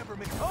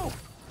 Oh,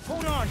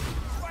 hold on.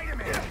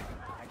 Spider-Man.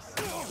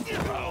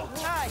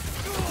 Hi,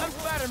 I'm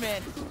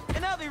Spider-Man,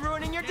 and I'll be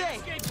ruining your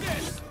day.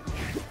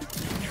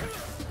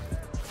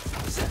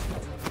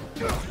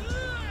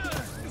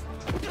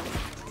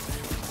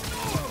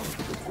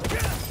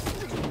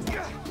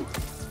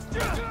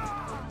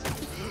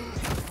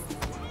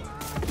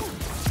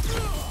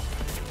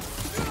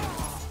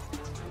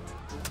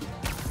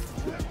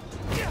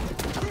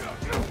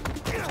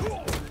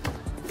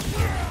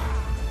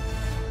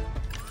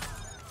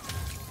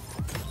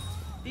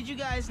 Did you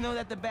guys know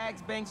that the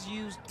bags banks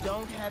use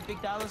don't have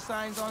big dollar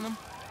signs on them?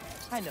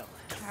 I know,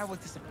 I was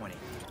disappointed.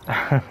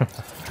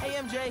 Hey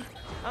MJ,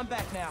 I'm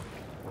back now.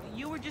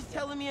 You were just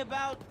telling me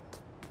about...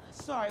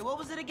 Sorry, what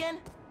was it again?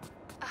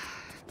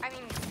 I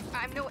mean,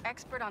 I'm no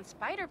expert on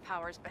spider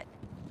powers, but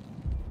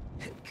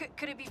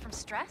could it be from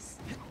stress?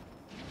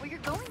 What you're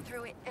going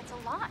through, it's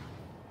a lot.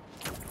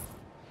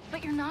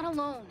 But you're not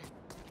alone.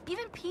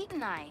 Even Pete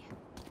and I,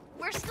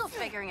 we're still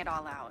figuring it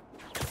all out.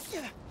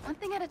 One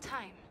thing at a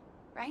time,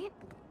 right?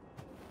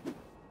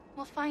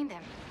 We'll find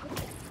him.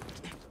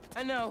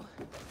 I know.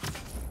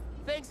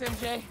 Thanks,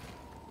 MJ.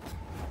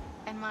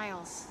 And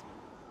Miles,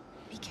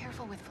 be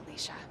careful with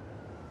Felicia.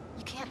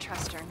 You can't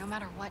trust her, no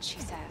matter what she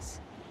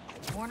says.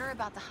 Warn her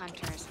about the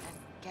hunters and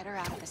get her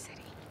out of the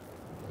city.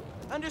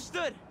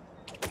 Understood.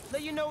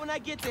 Let you know when I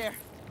get there.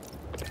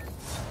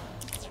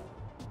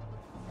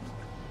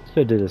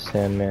 Should do the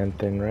Sandman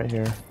thing right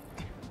here.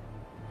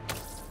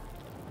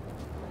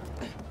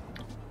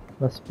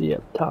 Must be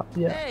up top,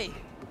 yeah. Hey,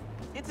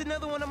 it's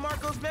another one of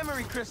Marco's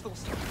memory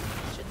crystals.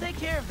 Should take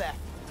care of that.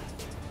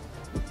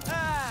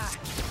 Ah,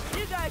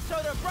 you guys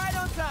showed up right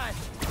on time.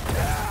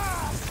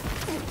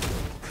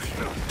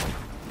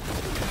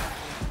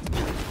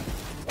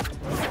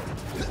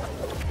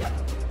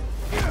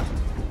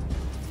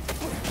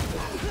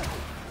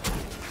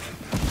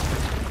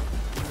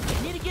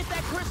 Need to get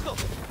that crystal.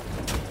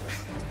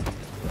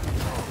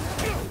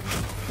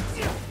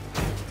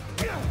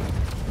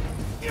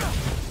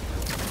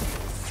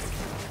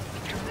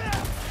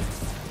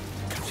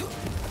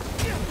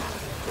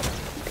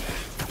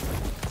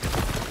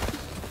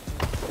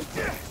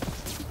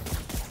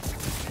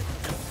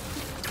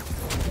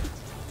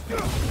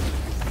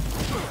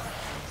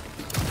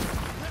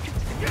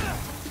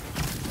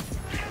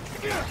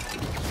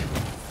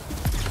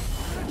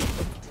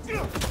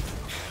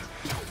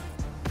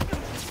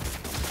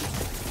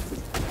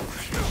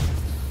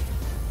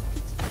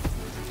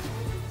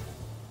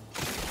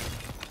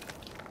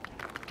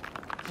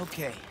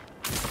 Okay,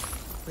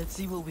 let's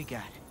see what we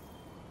got.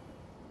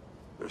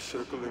 They're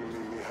circling me,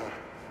 mija.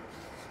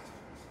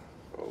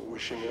 Oh,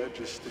 wishing I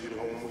just stayed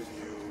home with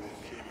you,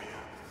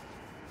 Kimia.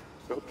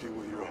 Helped you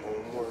with your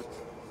homework.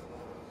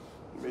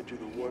 Made you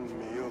the one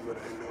meal that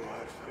I know how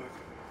to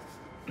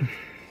cook.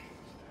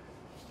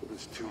 But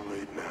it's too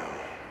late now.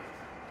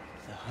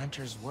 The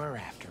hunters were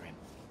after him.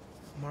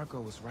 Marco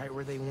was right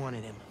where they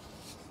wanted him.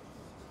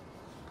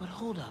 But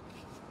hold up.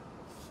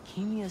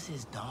 Kimia's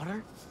his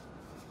daughter?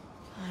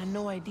 I had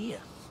no idea.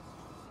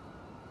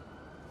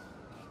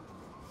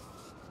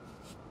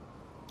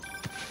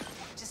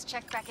 Just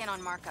checked back in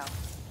on Marco.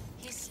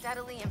 He's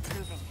steadily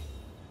improving,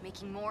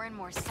 making more and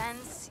more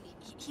sense.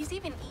 He's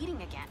even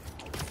eating again.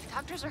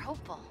 Doctors are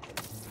hopeful.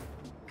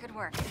 Good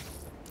work.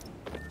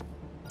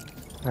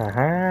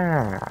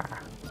 Aha.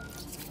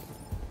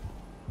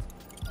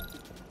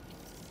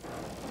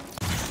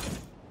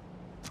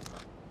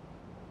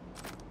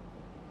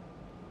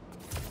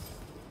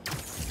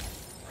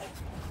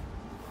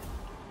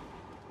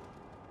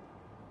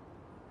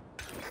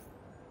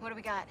 What do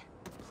we got?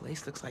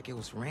 Place looks like it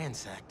was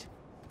ransacked.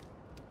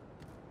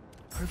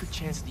 Perfect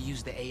chance to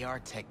use the AR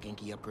tech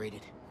Genki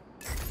upgraded.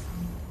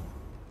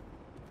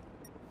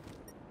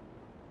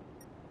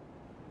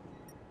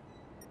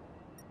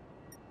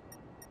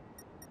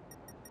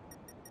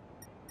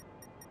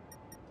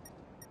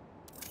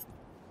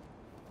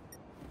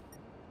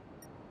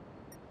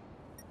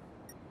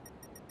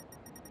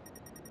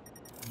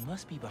 It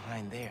must be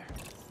behind there.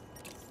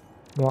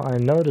 Well, I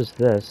noticed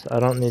this. I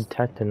don't need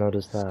tech to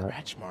notice that.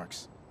 Scratch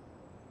marks.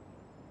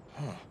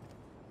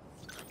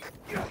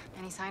 Huh.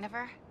 Any sign of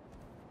her?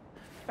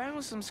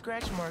 Found some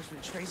scratch marks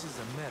with traces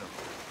of metal.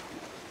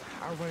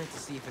 I'll run it to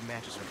see if it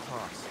matches her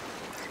claws.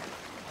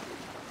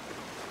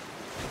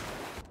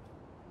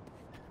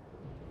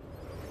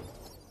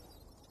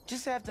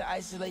 Just have to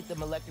isolate the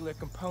molecular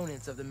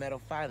components of the metal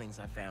filings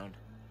I found.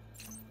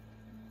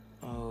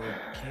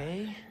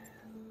 Okay.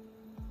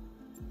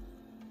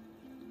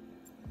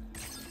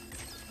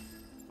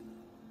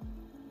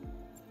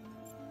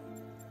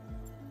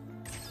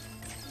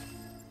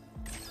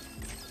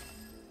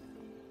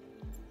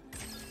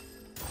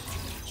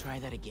 Try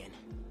that again.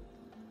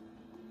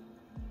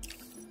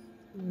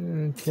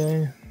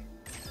 Okay.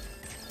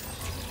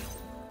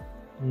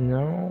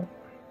 No.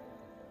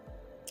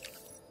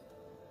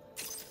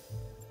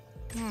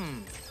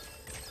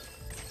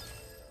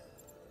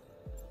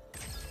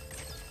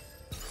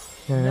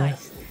 Okay.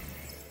 Nice.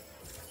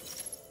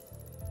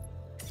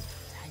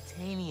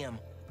 Titanium.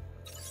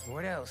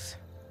 What else?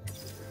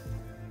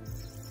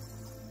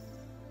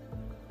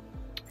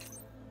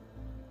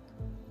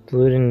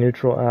 Deleting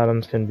neutral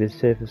atoms can be the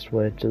safest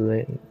way to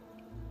delete.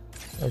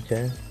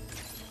 Okay.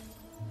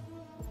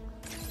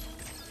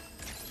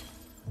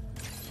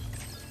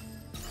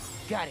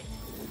 Got it.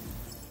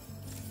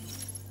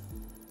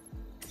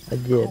 I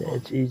did.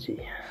 It's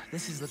easy.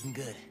 This is looking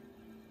good.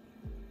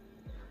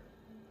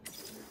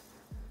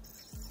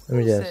 Let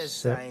me Who guess. says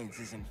science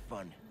isn't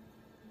fun?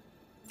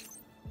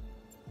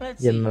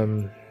 Let's Yeah,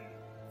 see.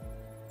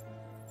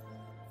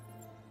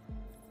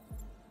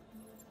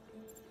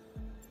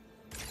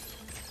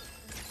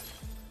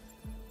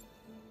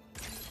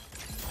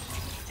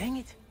 Dang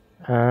it.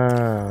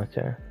 Ah,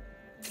 okay.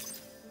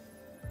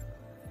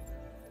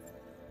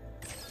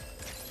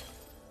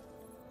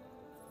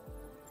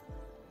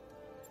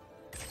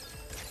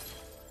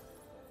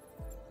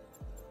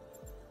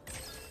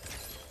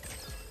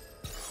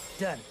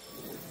 Done.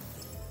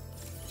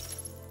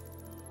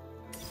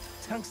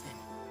 Tungsten.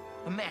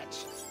 A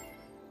match.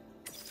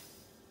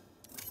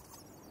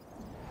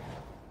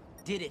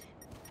 Did it.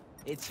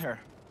 It's her.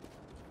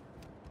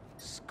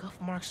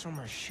 Scuff marks from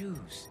her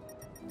shoes.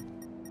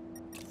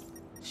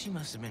 She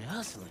must have been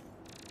hustling.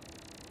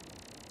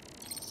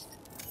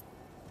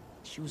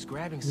 She was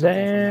grabbing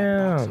something from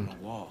that box on the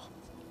wall.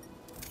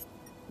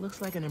 Looks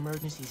like an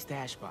emergency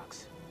stash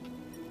box,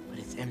 but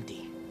it's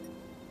empty.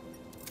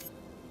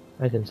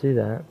 I can see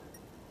that.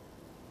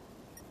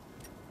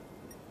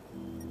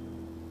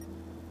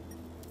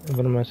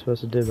 What am I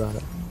supposed to do about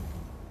it?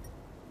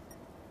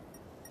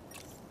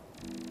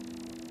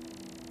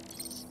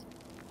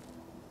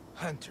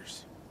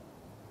 Hunters.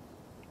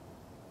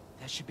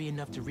 That should be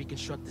enough to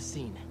reconstruct the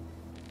scene.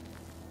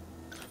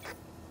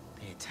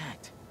 They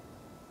attacked,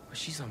 but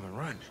she's on the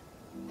run.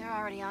 They're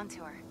already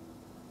onto her.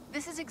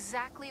 This is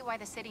exactly why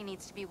the city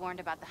needs to be warned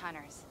about the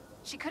hunters.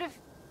 She could have...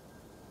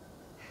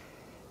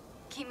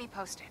 Keep me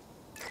posted.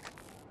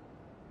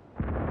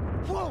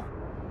 Whoa!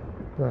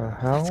 The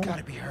hell? That's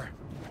gotta be her.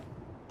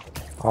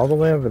 All the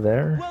way over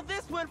there? Well,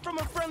 this went from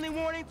a friendly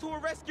warning to a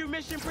rescue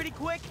mission pretty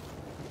quick.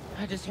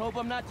 I just hope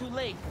I'm not too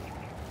late.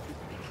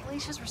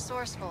 Felicia's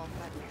resourceful,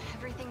 but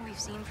everything we've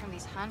seen from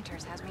these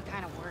hunters has me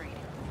kind of worried.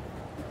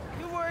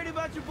 You're worried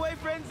about your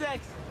boyfriend's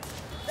ex.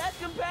 That's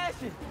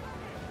compassion.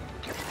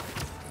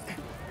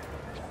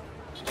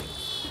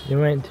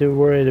 You ain't too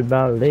worried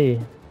about Lee.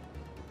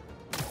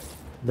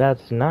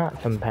 That's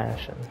not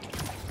compassion.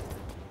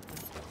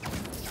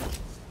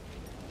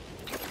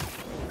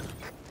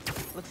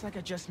 Looks like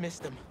I just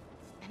missed them.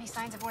 Any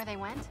signs of where they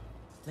went?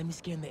 Let me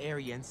scan the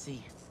area and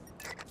see.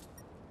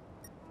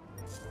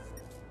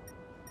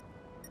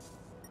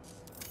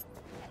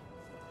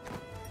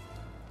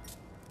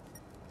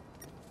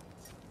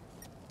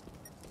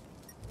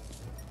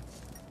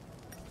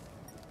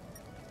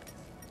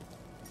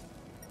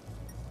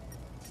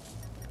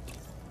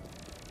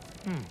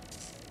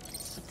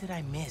 What did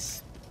I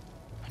miss?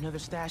 Another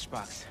stash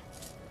box.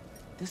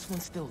 This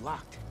one's still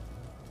locked.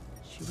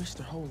 She risked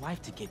her whole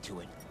life to get to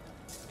it.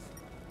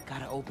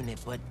 Gotta open it,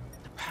 but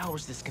the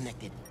power's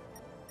disconnected.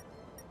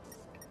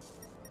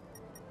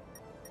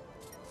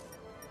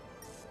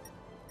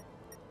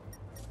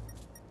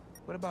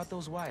 What about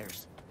those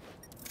wires?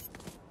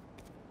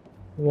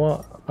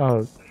 What?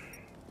 Oh.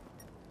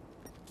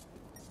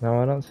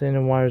 No, I don't see any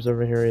wires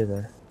over here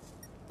either.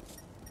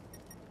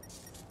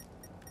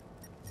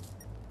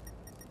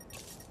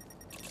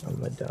 Oh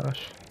my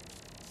gosh.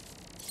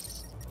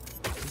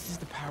 This is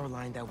the power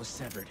line that was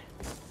severed.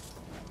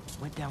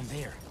 Went down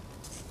there.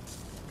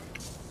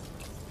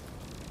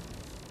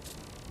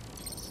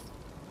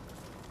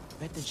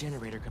 Bet the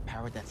generator could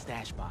power that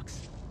stash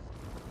box.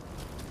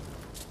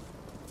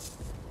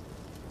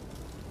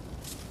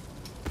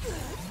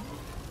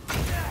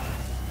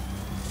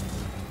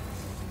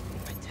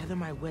 If I tether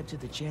my web to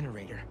the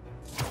generator,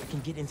 I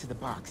can get into the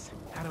box.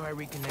 How do I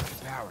reconnect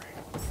the power?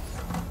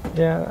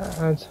 Yeah,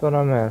 that's what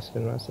I'm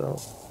asking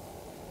myself.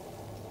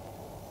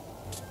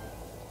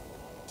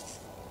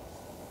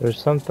 There's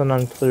something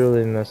I'm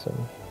clearly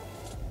missing.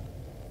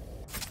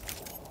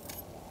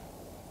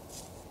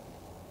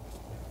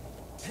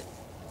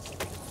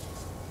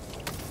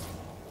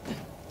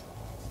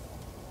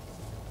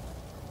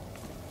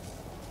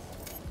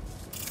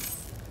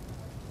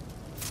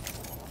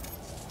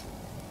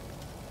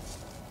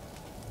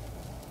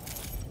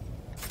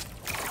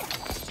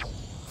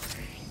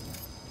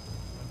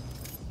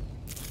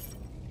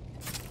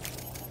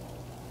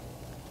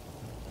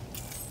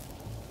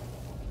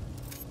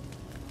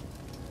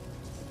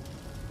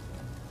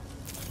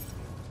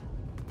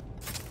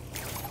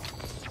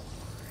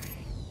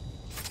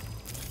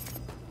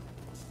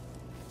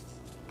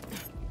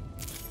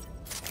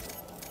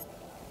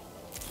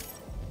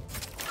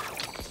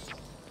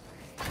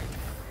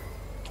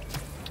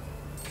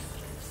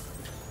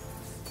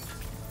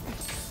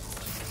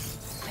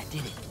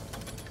 Did it.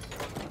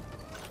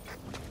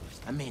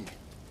 I'm in.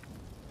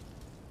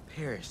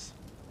 Paris.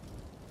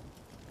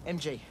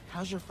 MJ,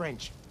 how's your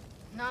French?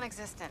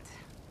 Non-existent,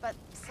 but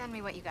send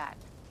me what you got.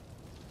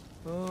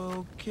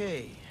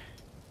 Okay.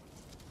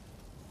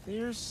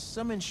 There's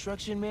some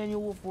instruction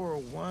manual for a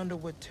wand of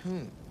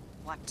Watum.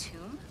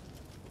 Watum?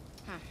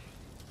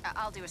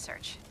 I'll do a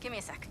search. Give me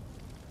a sec.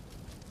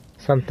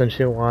 Something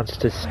she wants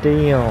to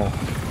steal.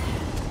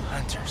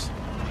 Hunters.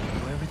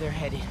 Wherever they're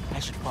headed, I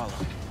should follow.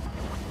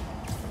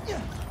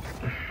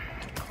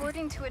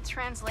 According to a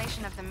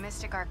translation of the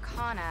Mystic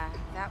Arcana,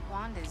 that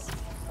wand is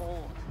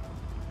old.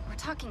 We're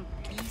talking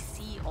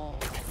BC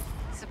old.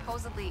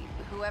 Supposedly,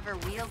 whoever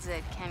wields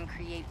it can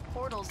create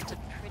portals to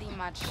pretty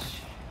much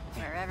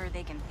wherever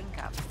they can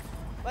think of.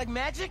 Like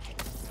magic?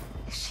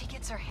 If she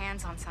gets her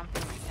hands on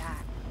something like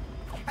that.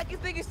 I can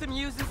think of some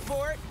uses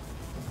for it.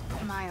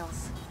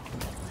 Miles,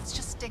 let's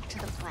just stick to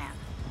the plan.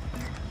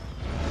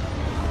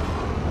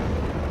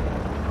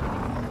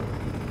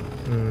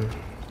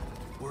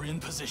 We're in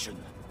position.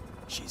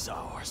 She's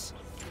ours.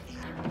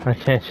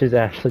 Okay, she's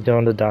actually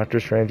going to Doctor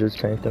Strange's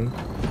sanctum.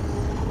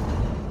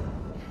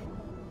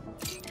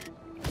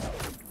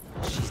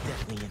 She's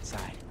definitely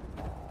inside.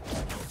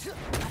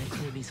 Gotta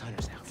clear these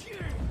hunters out.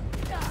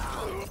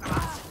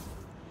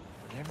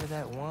 Whatever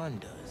that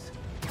wand does,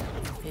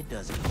 it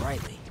does it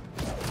brightly.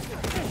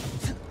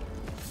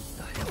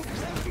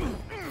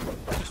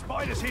 The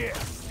spider's here.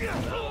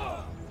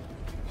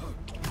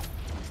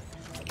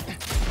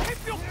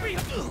 Keep your feet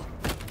up.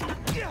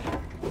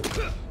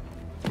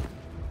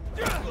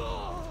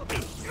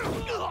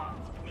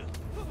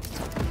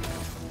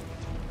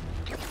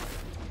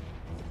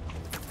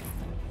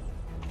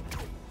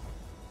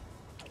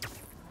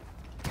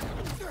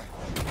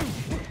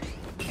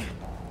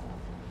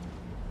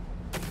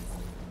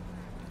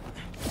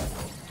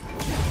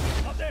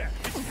 Up there,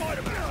 it's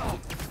Spider-Man.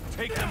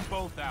 Take them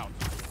both out.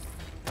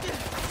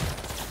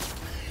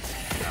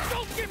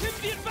 Don't give him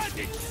the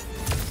advantage.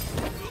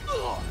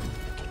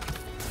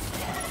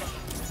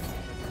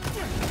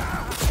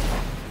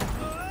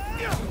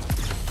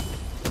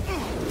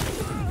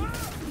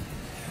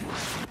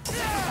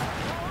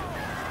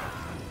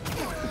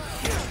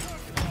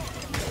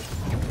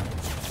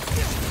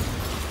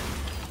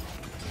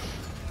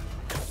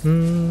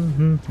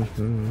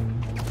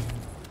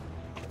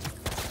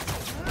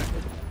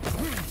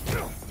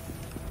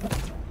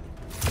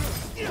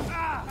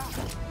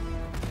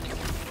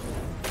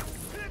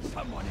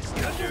 Someone is the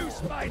new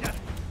spider.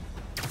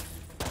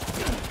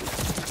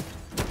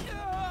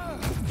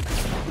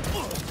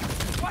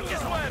 Watch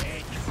his web.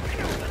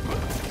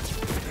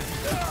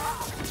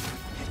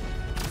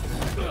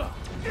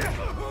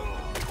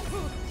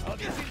 I'll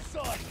get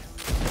inside.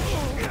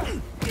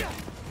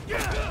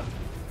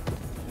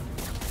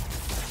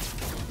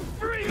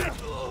 Free it.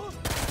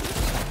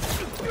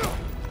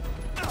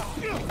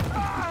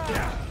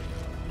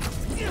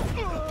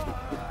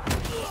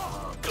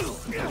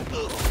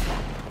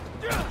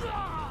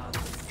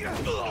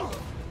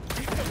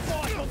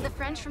 The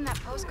French from that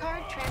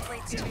postcard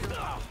translates to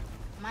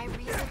my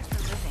reason for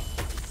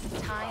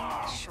living.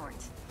 Time is short.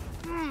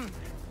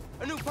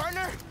 A new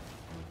partner?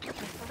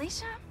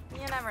 Felicia?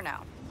 You never know.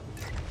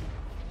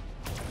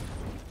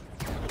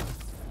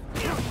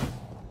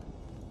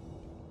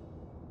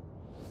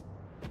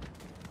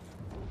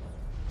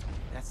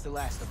 That's the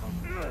last of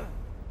them.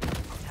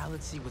 Now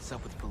let's see what's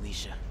up with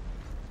Felicia.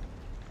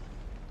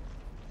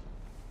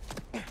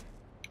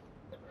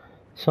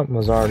 Something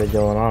was already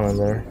going on in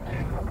there.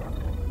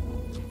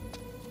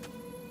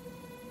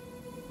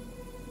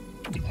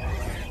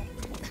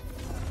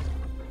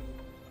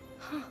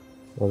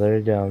 Well, there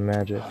you go,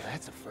 magic. Oh,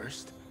 that's a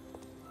first.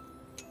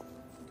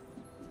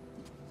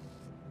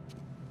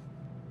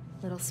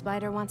 Little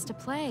spider wants to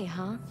play,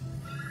 huh?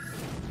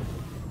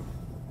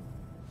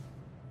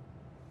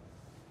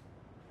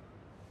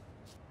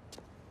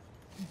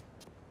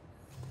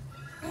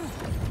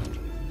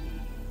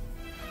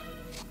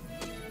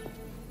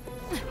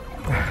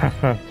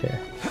 Okay.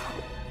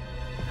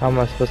 How am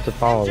I supposed to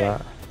follow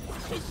that?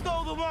 She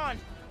stole the wand,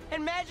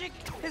 and magic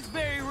is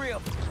very real.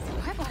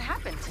 What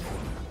happened?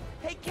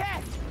 Hey,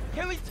 Cat,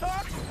 can we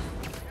talk?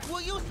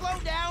 Will you slow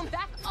down?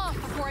 Back off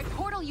before I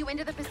portal you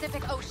into the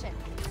Pacific Ocean.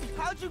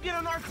 How'd you get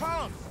on our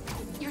comms?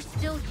 You're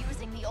still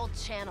using the old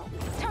channel.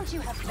 Don't you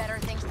have better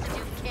things to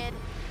do, kid?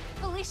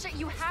 Felicia,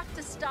 you have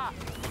to stop.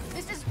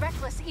 This is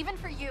reckless, even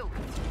for you.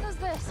 Who's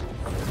this?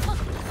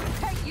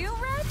 Are you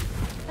Red?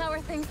 How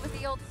are things with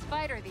the old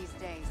spider these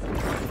days?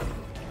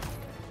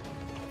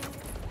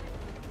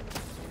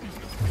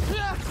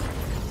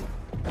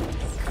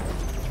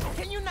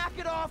 Can you knock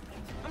it off?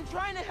 I'm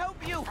trying to help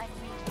you. I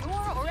need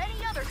your or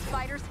any other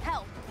spider's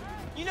help.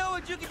 You know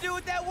what you can do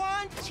with that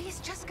wand? She's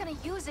just gonna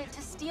use it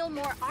to steal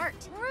more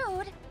art.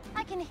 Rude.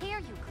 I can hear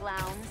you,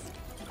 clowns.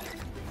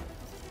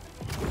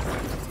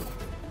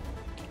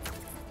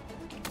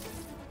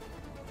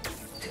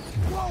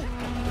 Whoa!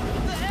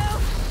 The hell?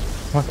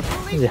 What?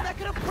 Felicia, Yeah. that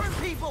could have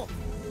hurt people.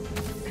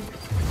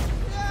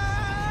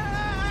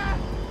 Ah!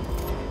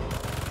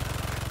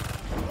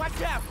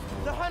 Watch out!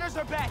 The hunters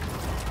are back.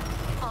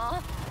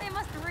 Aw, they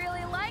must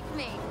really like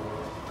me.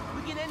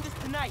 We can end this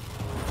tonight.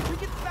 We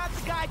can stop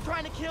the guy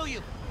trying to kill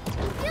you.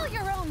 Steal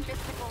your own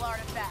mystical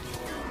artifact.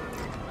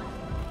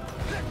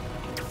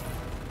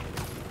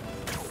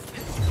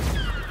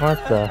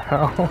 What the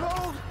hell?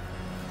 Cold.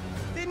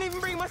 Didn't even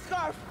bring my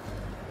scarf.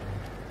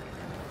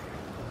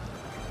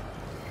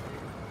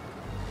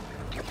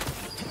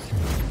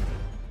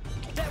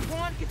 That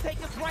wand can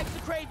take us right to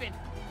Craven.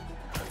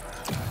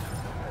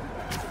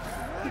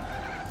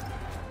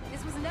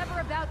 This was never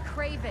about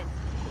Craven.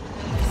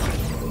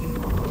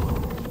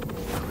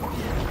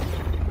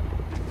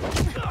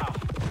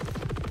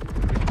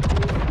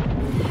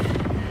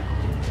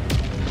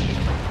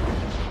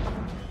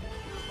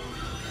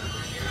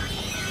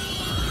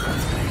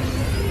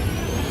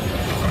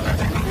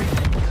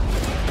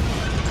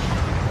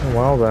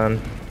 Well then.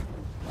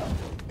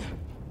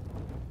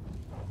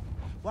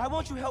 Why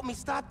won't you help me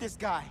stop this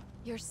guy?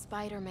 You're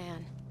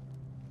Spider-Man.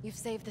 You've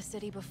saved the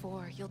city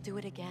before. You'll do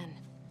it again.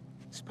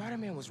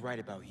 Spider-Man was right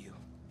about you.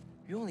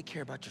 You only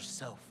care about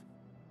yourself.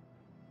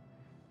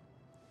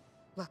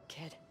 Look,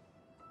 kid.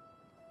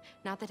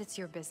 Not that it's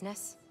your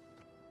business.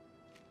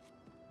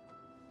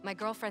 My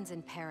girlfriend's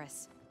in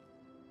Paris.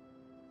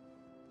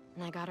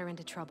 And I got her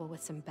into trouble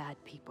with some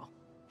bad people.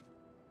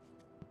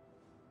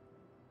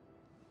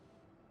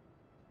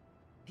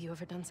 Have you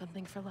ever done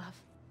something for love?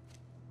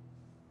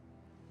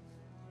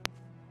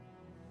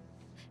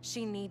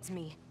 She needs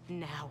me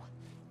now.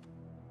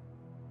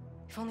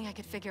 If only I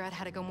could figure out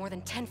how to go more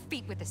than 10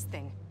 feet with this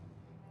thing.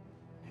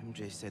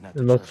 MJ said not It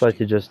to looks trust like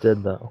you just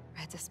did though.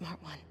 Red's a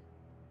smart one.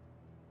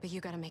 But you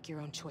gotta make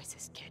your own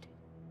choices, kid.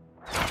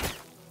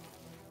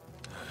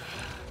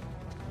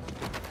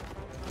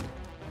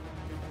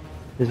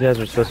 These guys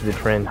are supposed to be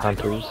trained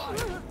hunters.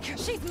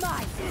 She's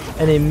mine.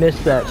 And he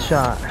missed that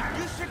shot.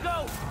 You should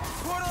go.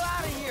 Portal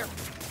out of here.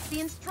 The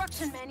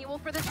instruction manual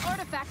for this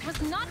artifact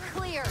was not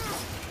clear.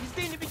 You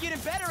seem to be getting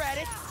better at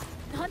it.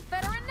 Not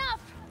better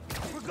enough.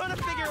 We're gonna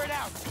figure it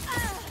out.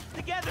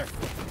 Together.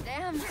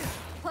 Damn.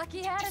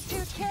 Plucky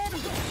attitude, kid.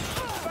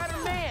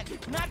 Spider-Man,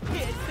 not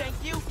kid, thank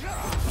you.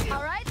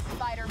 All right,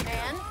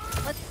 Spider-Man.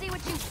 Let's see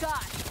what you've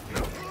got.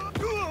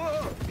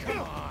 Come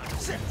on.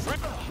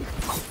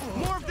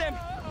 More of them.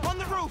 On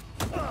the roof.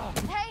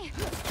 Hey,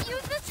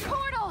 use this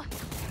portal.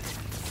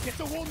 Get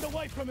the wound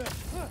away from him.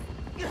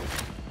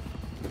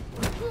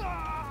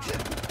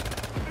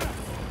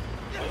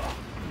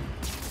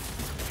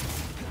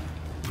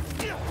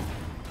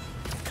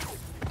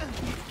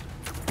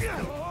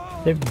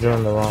 They're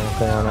doing the wrong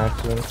thing on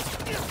accident.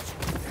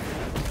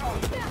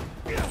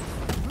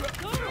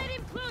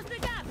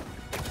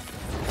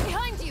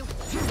 Behind you.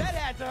 That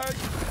had to hurt.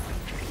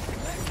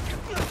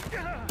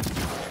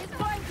 It's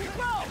fine to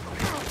go.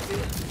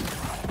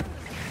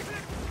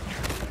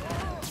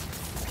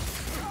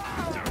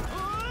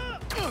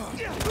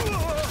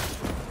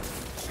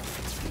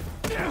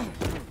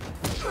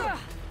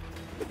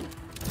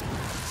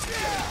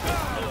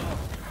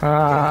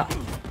 Ah.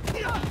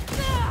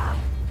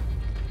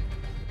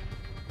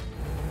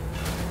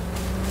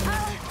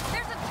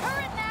 There's a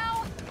turret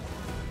now.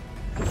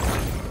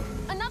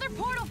 Another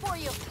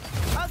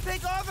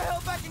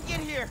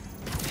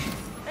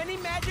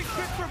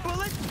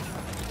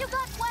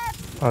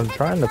I'm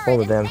trying to pull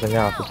the damn thing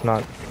off. It's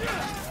not.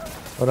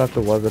 I'd have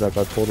to web it up.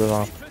 I pulled it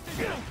off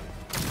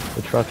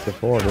the truck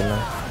before, didn't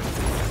I?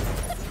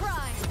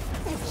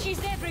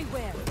 She's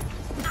everywhere.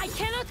 I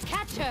cannot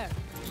catch her.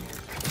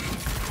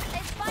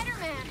 Hey,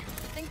 Spider-Man.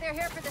 Think they're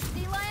here for the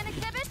sea lion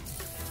exhibit?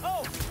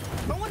 Oh,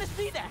 I want to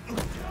see that.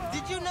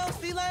 Did you know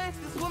sea lions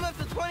can swim up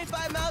to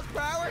 25 miles per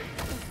hour?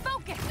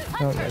 Focus!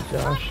 Oh my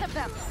gosh. Lots of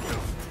them.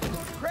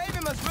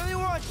 Craven must really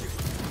want you.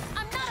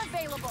 I'm not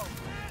available.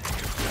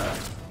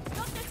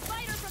 Stop the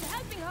spider from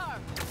helping her.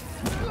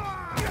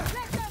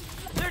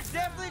 They're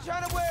definitely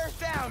trying to wear us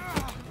down.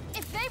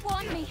 If they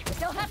want me,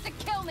 they'll have to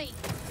kill me.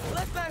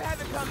 Let's not have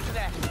it come to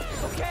that,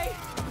 okay?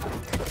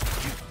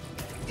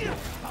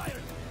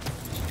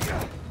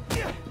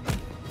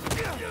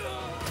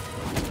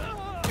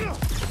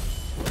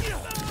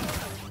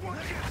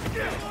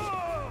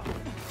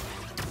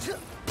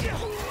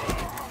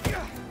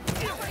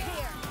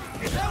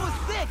 That was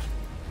sick!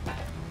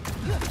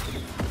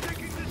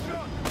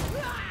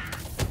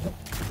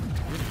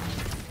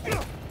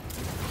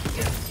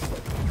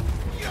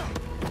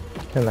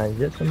 Can I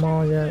get them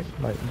all yet?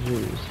 Like,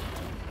 jeez.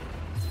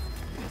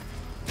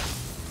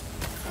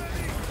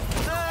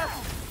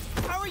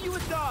 How are you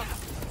with dogs?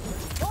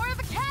 More of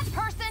a cat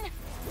person,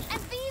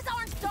 and these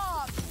aren't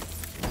dogs.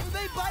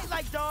 They bite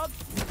like dogs.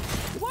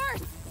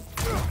 Worse.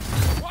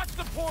 Watch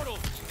the portal!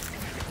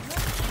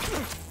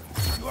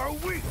 You are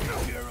weak,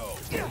 hero!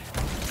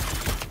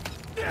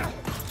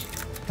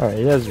 Alright,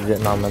 you guys are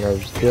getting on my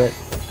nerves. Get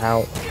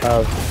out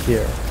of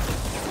here.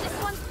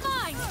 This one's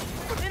mine.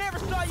 They never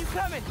saw you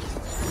coming.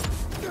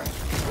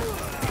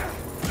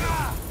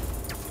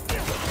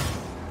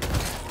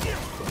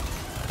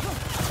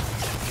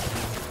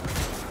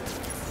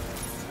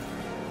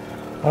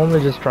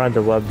 Only just tried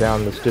to web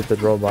down the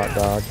stupid robot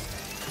dog.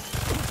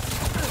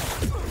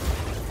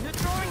 You're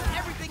throwing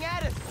everything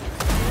at us.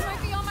 This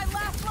might be on my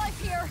last life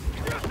here.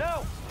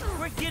 No,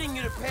 we're getting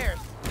you to Paris.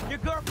 Your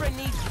girlfriend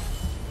needs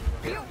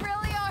you. You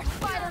really are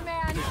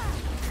Spider-Man.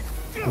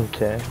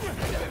 Okay.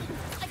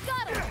 I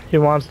got him. He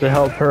wants to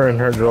help her and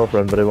her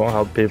girlfriend, but he won't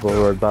help people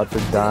who are about to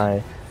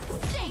die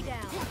Stay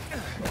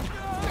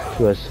down.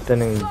 to a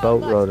spinning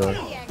boat rotor.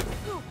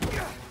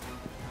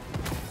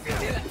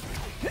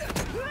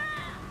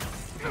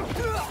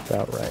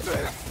 About right.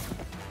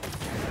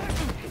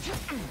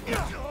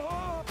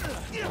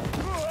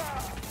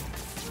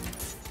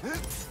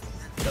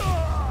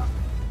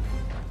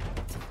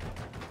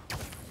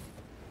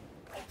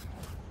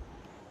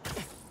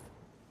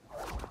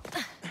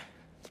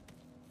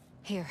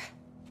 Here.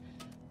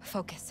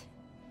 Focus.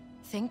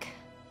 Think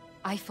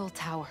Eiffel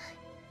Tower.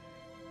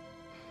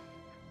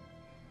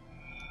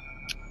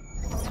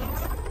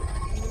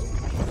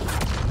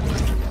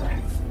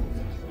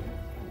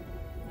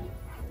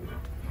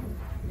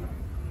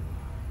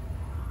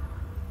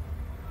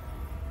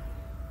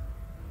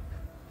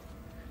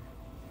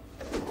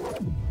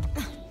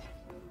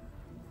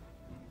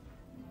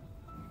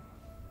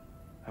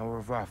 Au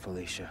revoir,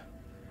 Felicia.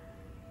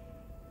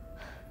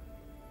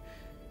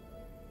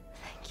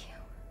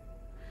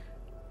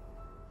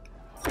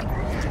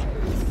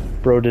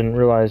 Bro didn't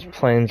realize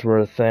planes were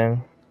a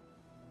thing.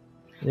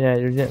 Yeah,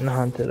 you're getting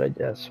hunted, I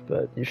guess,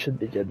 but you should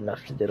be good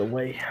enough to get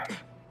away.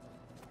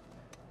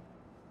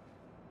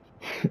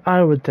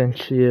 I would think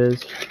she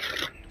is.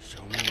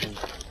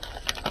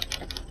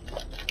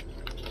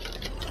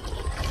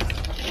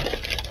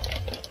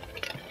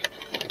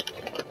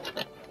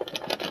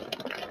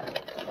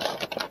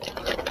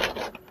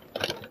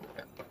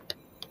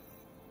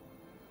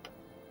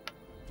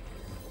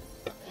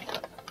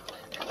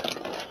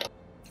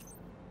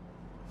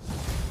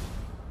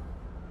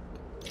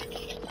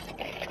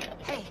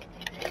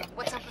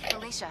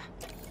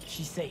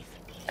 She's safe,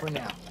 for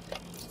now.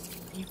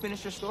 You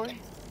finished your story?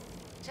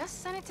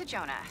 Just send it to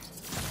Jonah.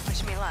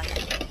 Wish me luck.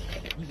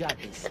 You got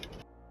this.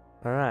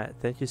 Alright,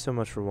 thank you so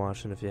much for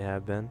watching if you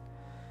have been.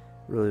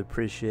 Really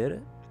appreciate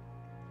it.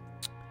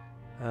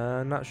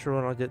 Not sure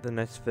when I'll get the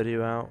next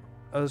video out.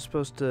 I was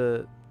supposed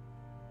to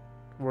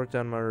work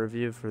on my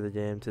review for the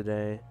game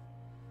today.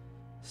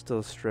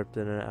 Still stripped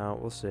in and out.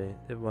 We'll see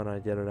when I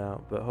get it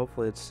out, but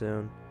hopefully it's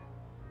soon.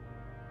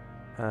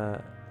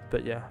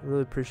 But yeah,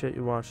 really appreciate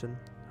you watching.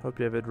 Hope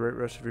you have a great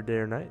rest of your day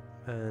or night,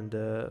 and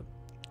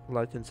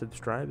like and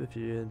subscribe if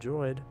you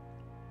enjoyed.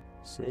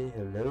 Say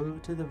hello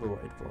to the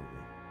void for me.